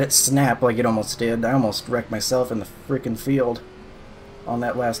 Can't let it snap like it almost did. I almost wrecked myself in the freaking field on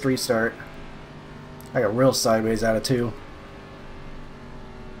that last restart. I got real sideways out of two.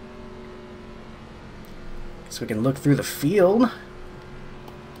 So we can look through the field.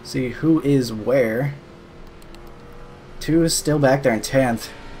 See who is where. 2 is still back there in 10th.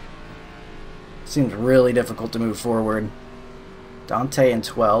 Seems really difficult to move forward. Dante in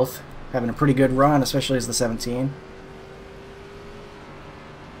 12th. Having a pretty good run, especially as the 17.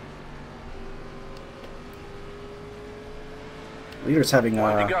 Leader's having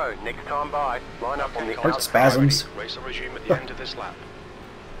Time to go. Next time by. Line up on the heart outside. spasms Race will resume at the end of this lap.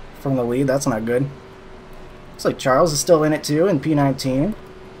 from the lead. That's not good. Looks like Charles is still in it too in P19.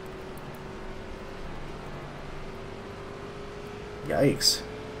 Yikes.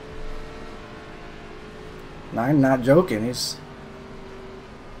 9 not joking. He's...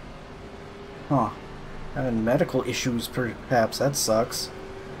 Huh. Having medical issues perhaps. That sucks.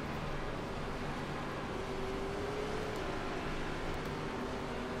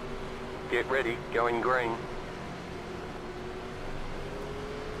 Get ready. Going green.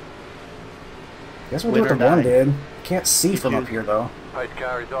 Guess we'll do what the one did. Can't see from up here though. Post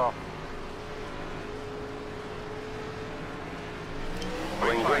car is off.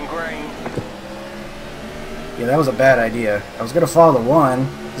 Green, green, green. Yeah, that was a bad idea. I was going to follow the one,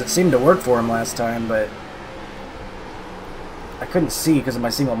 because it seemed to work for him last time, but I couldn't see because of my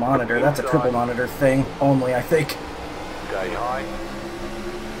single monitor. That's a triple monitor thing only, I think. Stay high.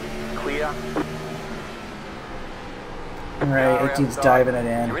 Clear. Alright, 18's diving it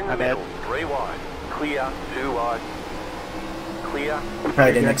You're in in. the middle. 3 wide. Clear. 2 wide. Clear.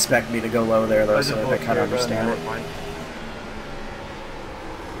 Probably didn't expect me to go low there, though, so I kind of understand it.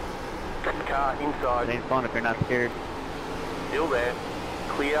 Car inside. It ain't fun if you're not scared. Still there.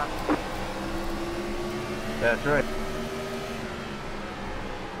 Clear. That's right.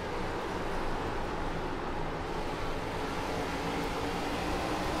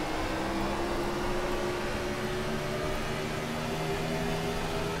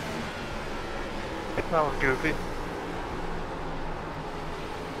 That was goofy.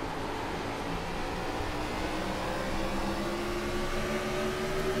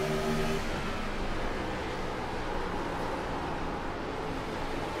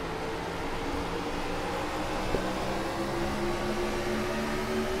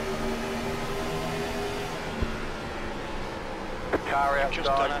 Car Just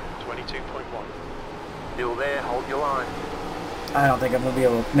done outside. at 22.1. Still there. Hold your line. I don't think I'm going to be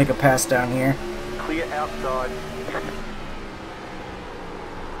able to make a pass down here. Clear outside.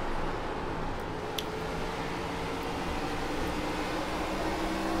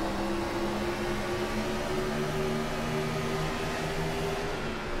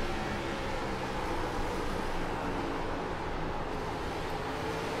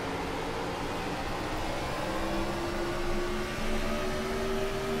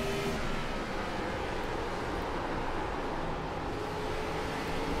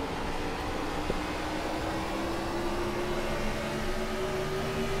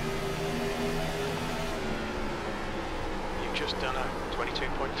 You've just done a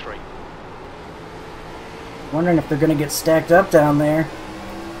 22.3. Wondering if they're going to get stacked up down there.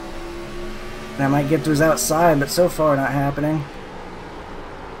 And I might get to his outside, but so far not happening.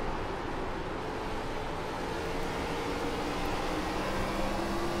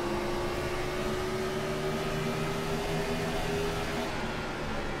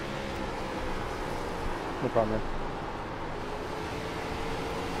 No problem.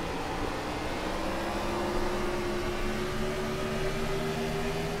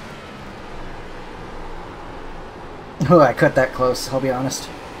 Oh, I cut that close, I'll be honest.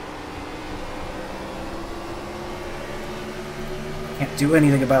 Can't do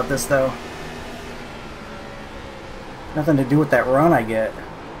anything about this, though. Nothing to do with that run I get.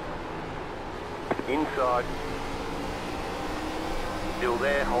 Inside. Still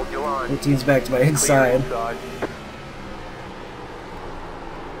there. Hold your line. 18's back to my Clear inside. inside.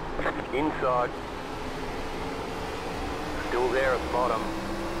 Inside. Still there at the bottom.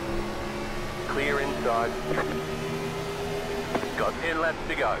 Clear inside. Got 10 laps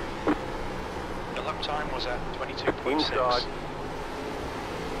to go. The lap time was at 22.6. Inside.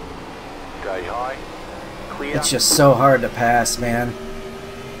 Stay high. Clear. It's just so hard to pass, man.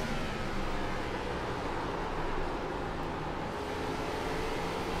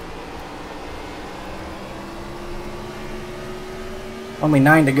 Only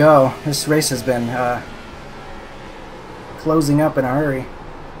 9 to go. This race has been closing up in a hurry.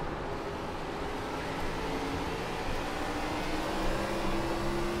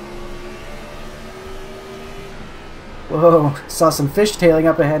 Whoa, saw some fishtailing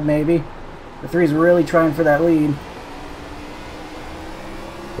up ahead maybe. The 3's really trying for that lead.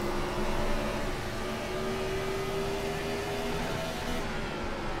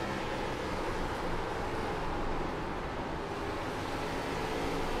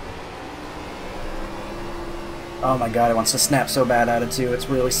 Oh my god, it wants to snap so bad out of two. It's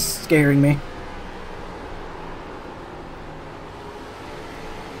really scaring me.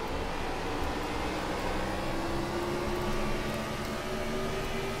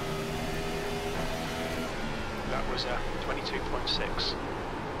 That was 22.6.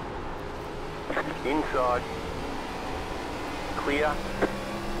 Inside. Clear.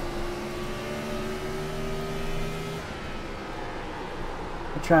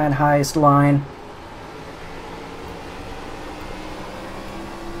 We're trying highest line.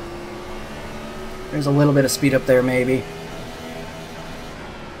 There's a little bit of speed up there, maybe.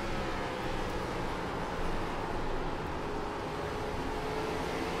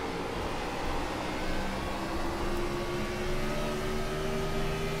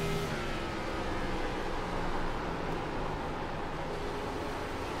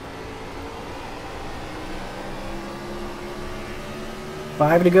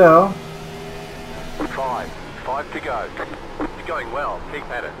 Five to go. 5 to go. You're going well. Keep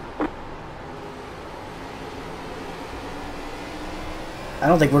at it. I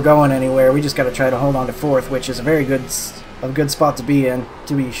don't think we're going anywhere. We just got to try to hold on to fourth, which is a very good spot to be in,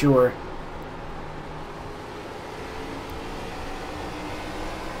 to be sure.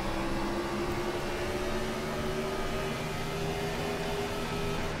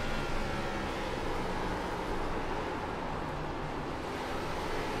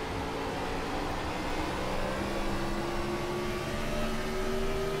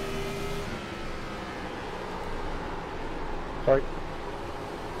 Sorry.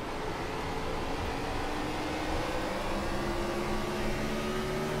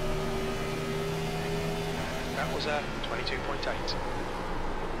 That was 22.8.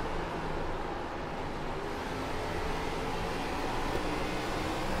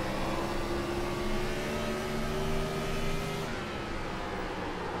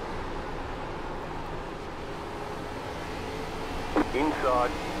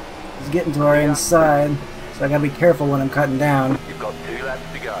 Inside. He's getting to our inside, so I gotta be careful when I'm cutting down. You've got 2 laps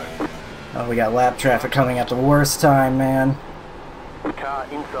to go. Oh, we got lap traffic coming at the worst time, man. Car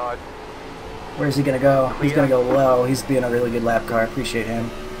inside. Where's he gonna go? He's gonna go low. He's being a really good lap car. Appreciate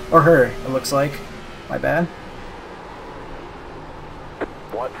him. Or her, it looks like. My bad.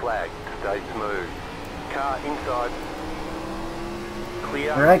 White flag. Stay smooth. Car inside.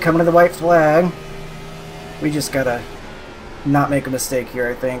 Clear. Alright, coming to the white flag. We just gotta not make a mistake here,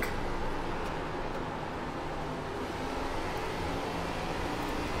 I think.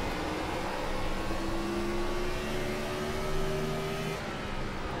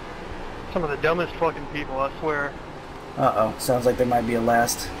 Some of the dumbest fucking people, I swear. Uh-oh. Sounds like there might be a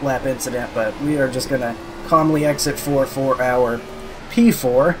last lap incident, but we are just gonna calmly exit 4 for our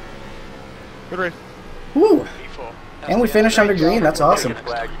P4. Good race. Woo! P4. And we finish under green. That's awesome. Checkered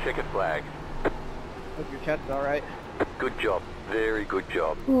flag. Checkered flag. Hope your cat's alright. Good job. Very good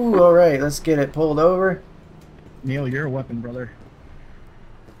job. Ooh, alright. Let's get it pulled over. Neil, you're a weapon, brother.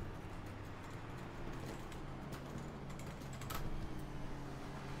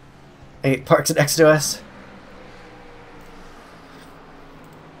 Eight parks next to us.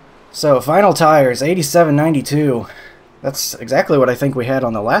 So, final tires, 87.92. That's exactly what I think we had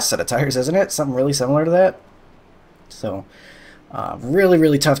on the last set of tires, isn't it? Something really similar to that. So, really,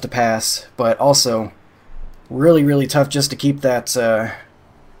 really tough to pass, but also really, really tough just to keep that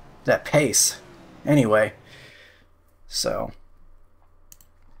that pace. Anyway, so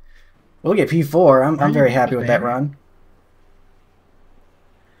we'll get P4. I'm very happy with that run.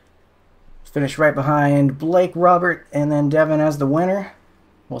 Finish right behind Blake, Robert, and then Devin as the winner.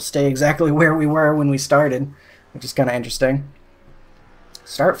 We'll stay exactly where we were when we started, which is kind of interesting.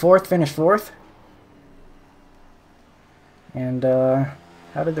 Start fourth, finish fourth. And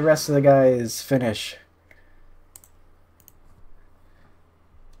how did the rest of the guys finish?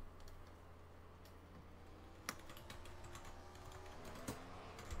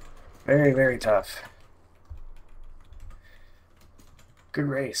 Very, very tough. Good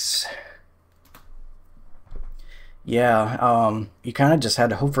race. Yeah, you kind of just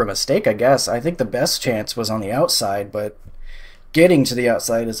had to hope for a mistake, I guess. I think the best chance was on the outside, but getting to the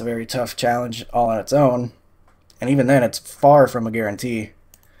outside is a very tough challenge all on its own. And even then, it's far from a guarantee.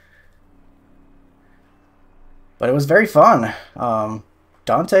 But it was very fun.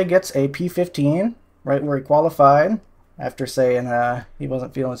 Dante gets a P15 right where he qualified after saying he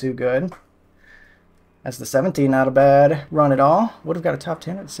wasn't feeling too good. That's the 17, not a bad run at all. Would have got a top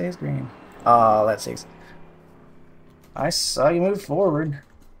 10 at the Says Green. Oh, that's 6. I saw you move forward.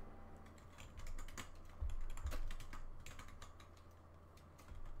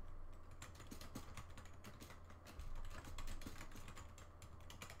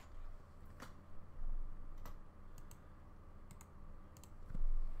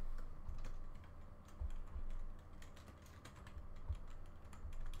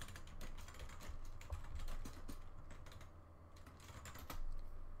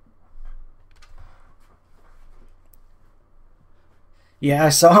 Yeah, I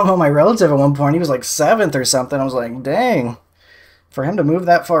saw him on my relative at one point. He was like 7th or something. I was like, dang. For him to move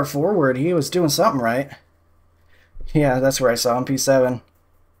that far forward, he was doing something right. Yeah, that's where I saw him, P7.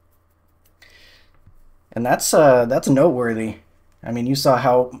 And that's noteworthy. I mean, you saw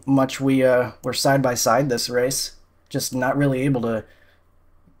how much we were side by side this race. Just not really able to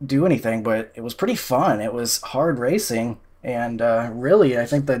do anything, but it was pretty fun. It was hard racing, and really, I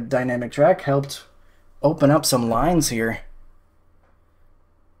think the dynamic track helped open up some lines here.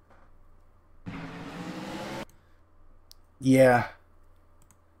 Yeah.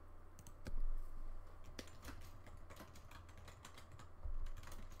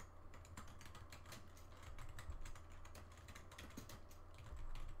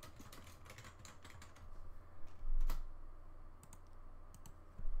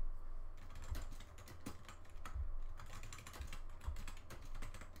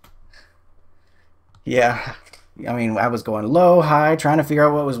 Yeah. I mean, I was going low, high, trying to figure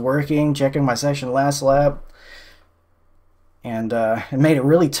out what was working, checking my session last lap. And it made it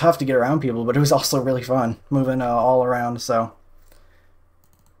really tough to get around people, but it was also really fun moving all around. So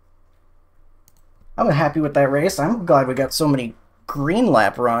I'm happy with that race. I'm glad we got so many green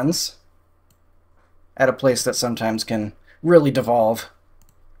lap runs at a place that sometimes can really devolve.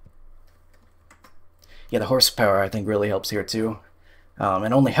 Yeah, the horsepower I think really helps here too.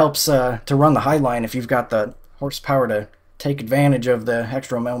 It only helps to run the high line if you've got the horsepower to take advantage of the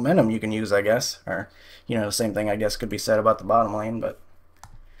extra momentum you can use, I guess. Or, you know, the same thing I guess could be said about the bottom lane, but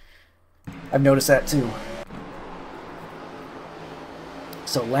I've noticed that too.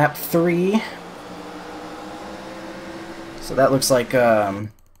 So lap 3. So that looks like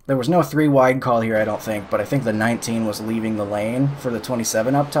there was no 3 wide call here, I don't think, but I think the 19 was leaving the lane for the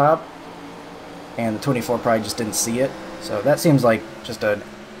 27 up top, and the 24 probably just didn't see it. So that seems like just a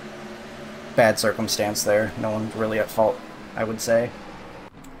bad circumstance there. No one's really at fault, I would say.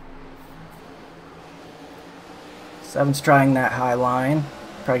 7's trying that high line.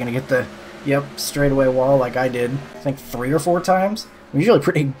 Probably going to get the, straightaway wall like I did, I think 3 or 4 times. I'm usually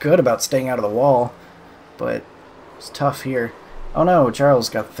pretty good about staying out of the wall, but it's tough here. Oh no, Charles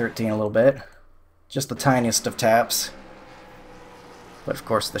got 13 a little bit. Just the tiniest of taps. But of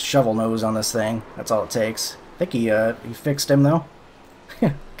course, the shovel nose on this thing, that's all it takes. I think he fixed him though.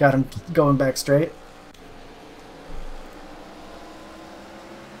 Got him going back straight.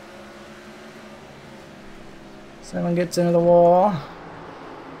 Someone gets into the wall.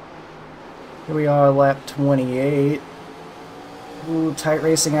 Here we are, lap 28. Ooh, tight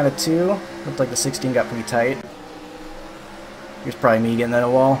racing out of 2. Looked like the 16 got pretty tight. Here's probably me getting in the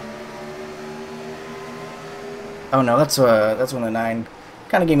wall. Oh no, that's when the 9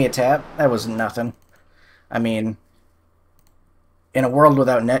 kind of gave me a tap. That was nothing. I mean, in a world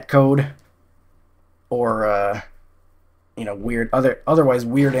without netcode or you know, otherwise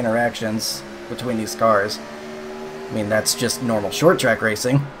weird interactions between these cars, I mean, that's just normal short track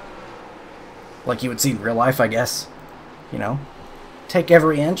racing, like you would see in real life, I guess. You know, take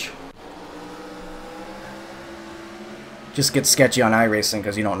every inch. Just gets sketchy on iRacing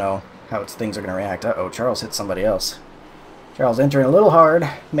because you don't know how things are going to react. Uh-oh, Charles hit somebody else. Charles entering a little hard,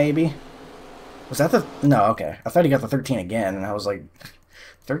 maybe. Was that the... No, okay. I thought he got the 13 again, and I was like,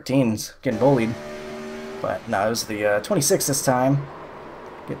 13's getting bullied. But no, it was the 26 this time.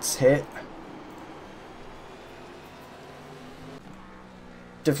 Gets hit.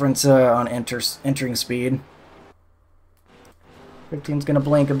 Difference on entering speed. 15's going to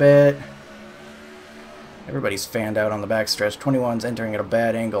blink a bit. Everybody's fanned out on the backstretch. 21's entering at a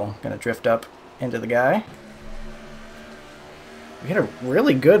bad angle. Going to drift up into the guy. We hit a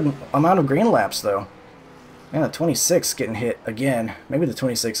really good amount of green laps, though. Man, the 26 getting hit again. Maybe the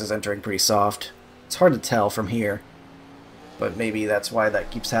 26 is entering pretty soft. It's hard to tell from here. But maybe that's why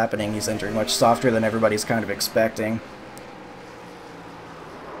that keeps happening. He's entering much softer than everybody's kind of expecting.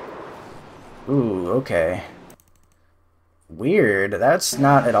 Ooh, okay. Weird. That's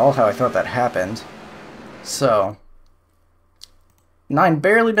not at all how I thought that happened. So, 9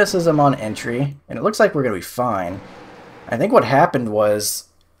 barely misses him on entry, and it looks like we're going to be fine. I think what happened was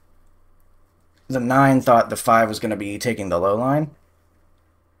the 9 thought the 5 was going to be taking the low line.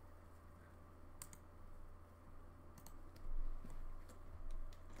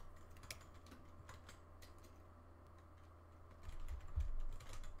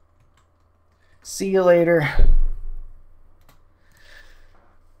 See you later.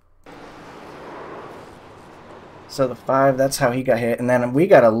 So the 5, that's how he got hit. And then we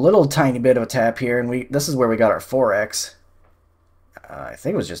got a little tiny bit of a tap here, and this is where we got our 4x. I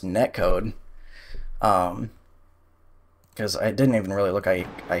think it was just netcode. Because I didn't even really look, I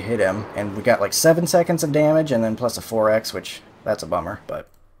hit him. And we got like 7 seconds of damage, and then plus a 4x, which That's a bummer, but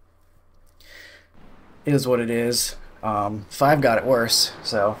it is what it is. 5 got it worse,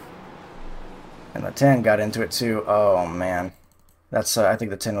 so... And the 10 got into it too. Oh, man. That's, I think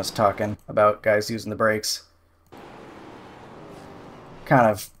the 10 was talking about guys using the brakes. Kind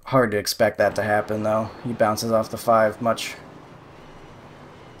of hard to expect that to happen, though. He bounces off the 5 much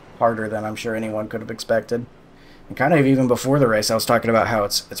harder than I'm sure anyone could have expected. And kind of even before the race, I was talking about how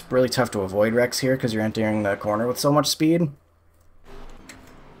it's really tough to avoid wrecks here because you're entering the corner with so much speed.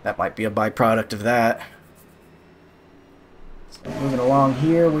 That might be a byproduct of that. So moving along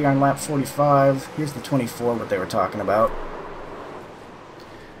here, we are on lap 45. Here's the 24, what they were talking about.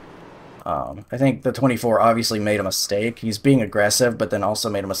 I think the 24 obviously made a mistake. He's being aggressive, but then also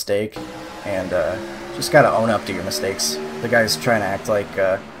made a mistake. And just gotta own up to your mistakes. The guy's trying to act like,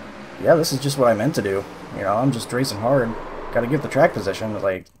 yeah, this is just what I meant to do. You know, I'm just racing hard. Gotta give the track position.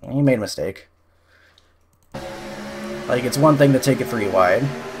 Like, he made a mistake. Like, it's one thing to take it 3 wide.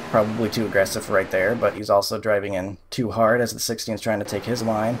 Probably too aggressive right there, but he's also driving in too hard as the 16 is trying to take his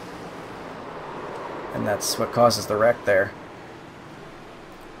line. And that's what causes the wreck there.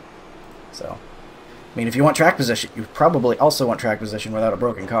 So, I mean, if you want track position, you probably also want track position without a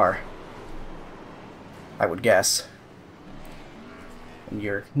broken car. I would guess. And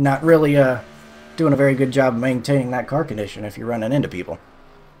you're not really doing a very good job of maintaining that car condition if you're running into people.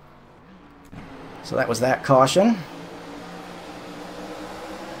 So that was that caution.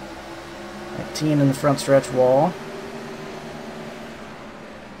 19 in the front stretch wall.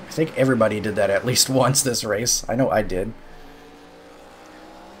 I think everybody did that at least once this race. I know I did.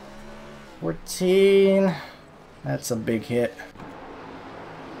 14. That's a big hit.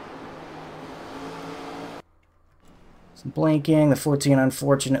 Some blinking. The 14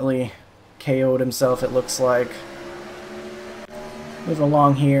 unfortunately KO'd himself, it looks like. Moving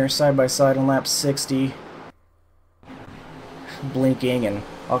along here, side by side on lap 60. Blinking and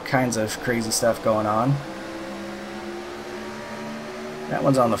all kinds of crazy stuff going on. That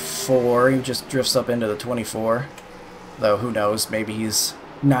one's on the 4. He just drifts up into the 24. Though, who knows, maybe he's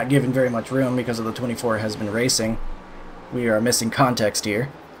not given very much room because of the 24 has been racing. We are missing context here.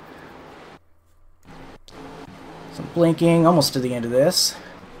 Some blinking, almost to the end of this.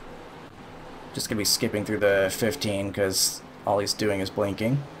 Just gonna be skipping through the 15 because all he's doing is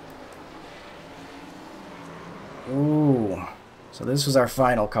blinking. Ooh. So this was our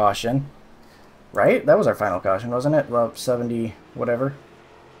final caution. Right? That was our final caution, wasn't it? Well, 70, whatever.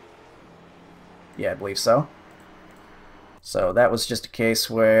 Yeah, I believe so. So that was just a case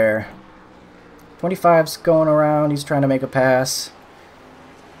where 25's going around, he's trying to make a pass.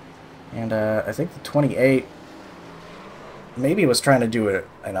 And I think the 28 maybe was trying to do a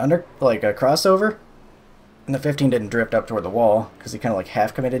crossover. And the 15 didn't drift up toward the wall because he kind of like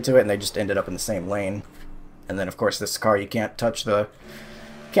half committed to it and they just ended up in the same lane. And then of course this car, you can't touch the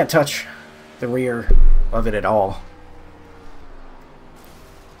rear of it at all.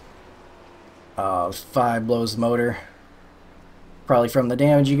 5 blows the motor. Probably from the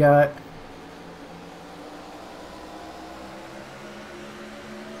damage you got.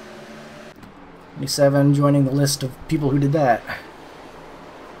 '27 joining the list of people who did that.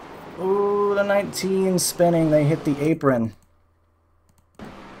 Ooh, the 19 spinning. They hit the apron.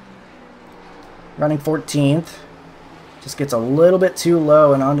 Running 14th. Just gets a little bit too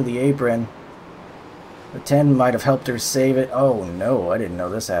low and onto the apron. The 10 might have helped her save it. Oh no, I didn't know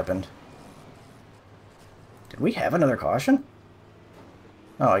this happened. Did we have another caution?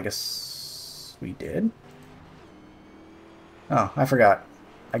 Oh, I guess we did. Oh, I forgot.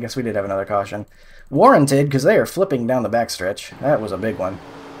 I guess we did have another caution. Warranted, because they are flipping down the backstretch. That was a big one.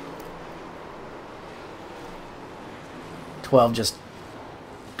 12 just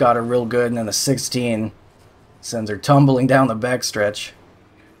got her real good, and then the 16 sends her tumbling down the backstretch.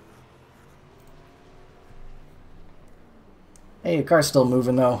 Hey, the car's still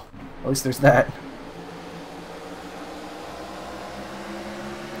moving, though. At least there's that.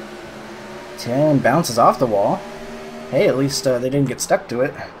 10 bounces off the wall. Hey, at least they didn't get stuck to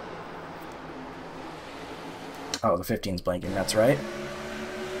it. Oh, the 15's blinking, that's right.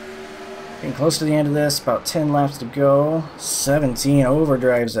 Getting close to the end of this, about 10 laps to go. 17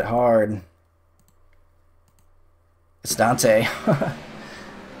 overdrives it hard. It's Dante.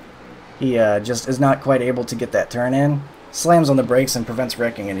 He just is not quite able to get that turn in. Slams on the brakes and prevents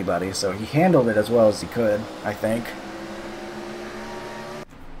wrecking anybody, so he handled it as well as he could, I think.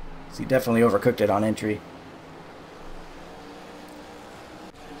 So he definitely overcooked it on entry.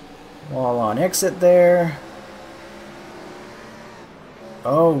 Wall on exit there.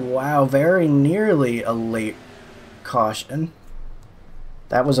 Oh wow, very nearly a late caution.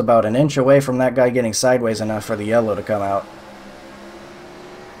 That was about an inch away from that guy getting sideways enough for the yellow to come out.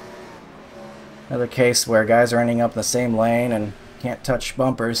 Another case where guys are ending up in the same lane and can't touch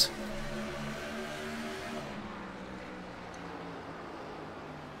bumpers.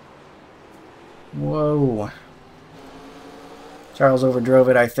 Whoa. Charles overdrove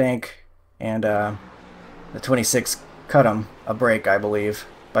it, I think, and the 26 cut him a break, I believe,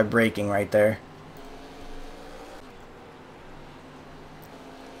 by braking right there.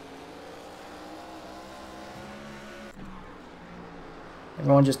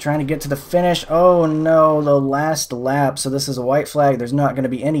 Everyone just trying to get to the finish. Oh no, the last lap. So this is a white flag. There's not going to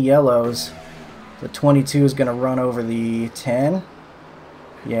be any yellows. The 22 is going to run over the 10.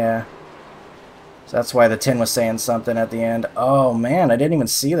 Yeah. So that's why the 10 was saying something at the end. Oh man, I didn't even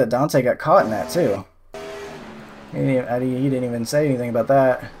see that Dante got caught in that too. He didn't even say anything about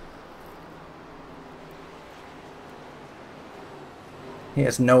that. He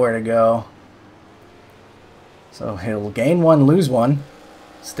has nowhere to go. So he'll gain one, lose one.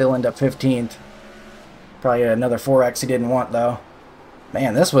 Still end up 15th. Probably another 4X he didn't want though.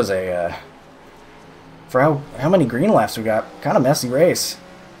 Man, this was a for how many green laps we got, kind of messy race.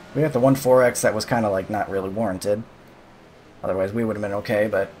 We got the one 4X that was kind of like not really warranted. Otherwise we would have been okay,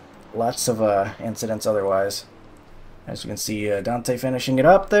 but lots of incidents otherwise. As you can see, Dante finishing it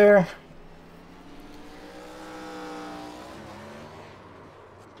up there.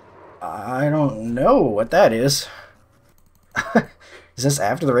 I don't know what that is. Is this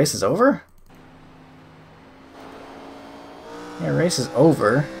after the race is over? Yeah, race is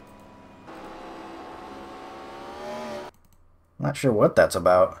over. Not sure what that's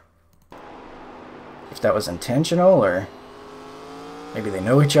about. If that was intentional or maybe they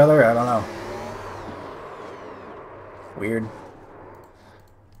know each other, I don't know. Weird.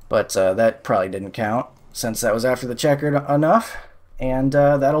 But that probably didn't count since that was after the checkered enough. And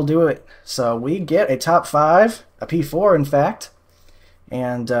that'll do it. So we get a top 5, a P4 in fact,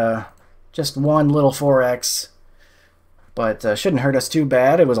 and just one little 4X. But shouldn't hurt us too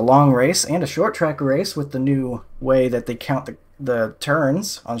bad. It was a long race and a short track race with the new way that they count the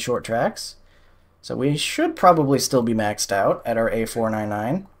turns on short tracks. So we should probably still be maxed out at our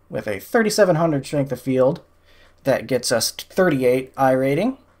A499 with a 3,700 strength of field. That gets us 38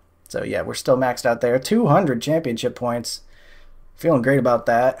 iRating. So yeah, we're still maxed out there. 200 championship points. Feeling great about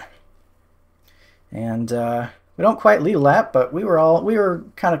that. And we don't quite lead a lap, but we were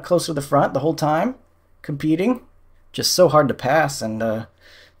kind of close to the front the whole time, competing. Just so hard to pass, and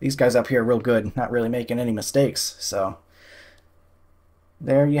these guys up here are real good, not really making any mistakes. So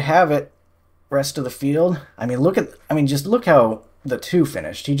there you have it. Rest of the field. I mean, just look how the 2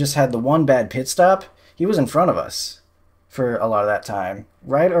 finished. He just had the one bad pit stop. He was in front of us for a lot of that time,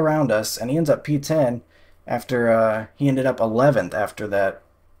 right around us, and he ends up P10 after he ended up 11th after that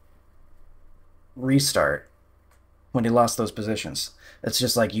restart when he lost those positions. It's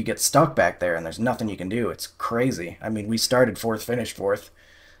just like you get stuck back there and there's nothing you can do. It's crazy. I mean, we started 4th, finished 4th.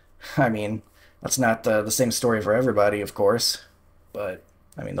 I mean, that's not the same story for everybody, of course, but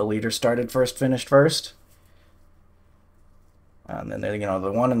I mean, the leader started 1st, finished 1st. And then, you know,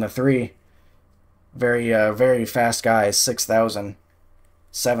 the 1 and the 3, very fast guys, 6,000,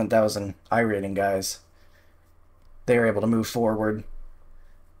 7,000 iRating guys. They were able to move forward.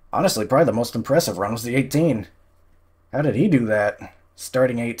 Honestly, probably the most impressive run was the 18. How did he do that?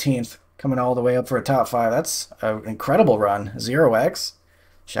 Starting 18th, coming all the way up for a top 5. That's an incredible run. 0x.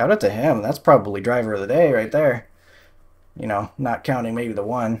 Shout out to him. That's probably driver of the day right there. You know, not counting maybe the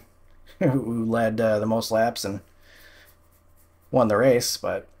one who led the most laps and won the race.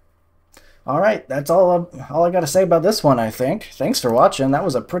 But all right, that's all I got to say about this one, I think. Thanks for watching. That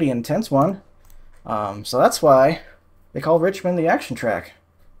was a pretty intense one. So that's why they call Richmond the action track.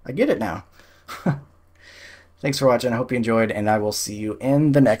 I get it now. Thanks for watching. I hope you enjoyed, and I will see you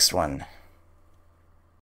in the next one.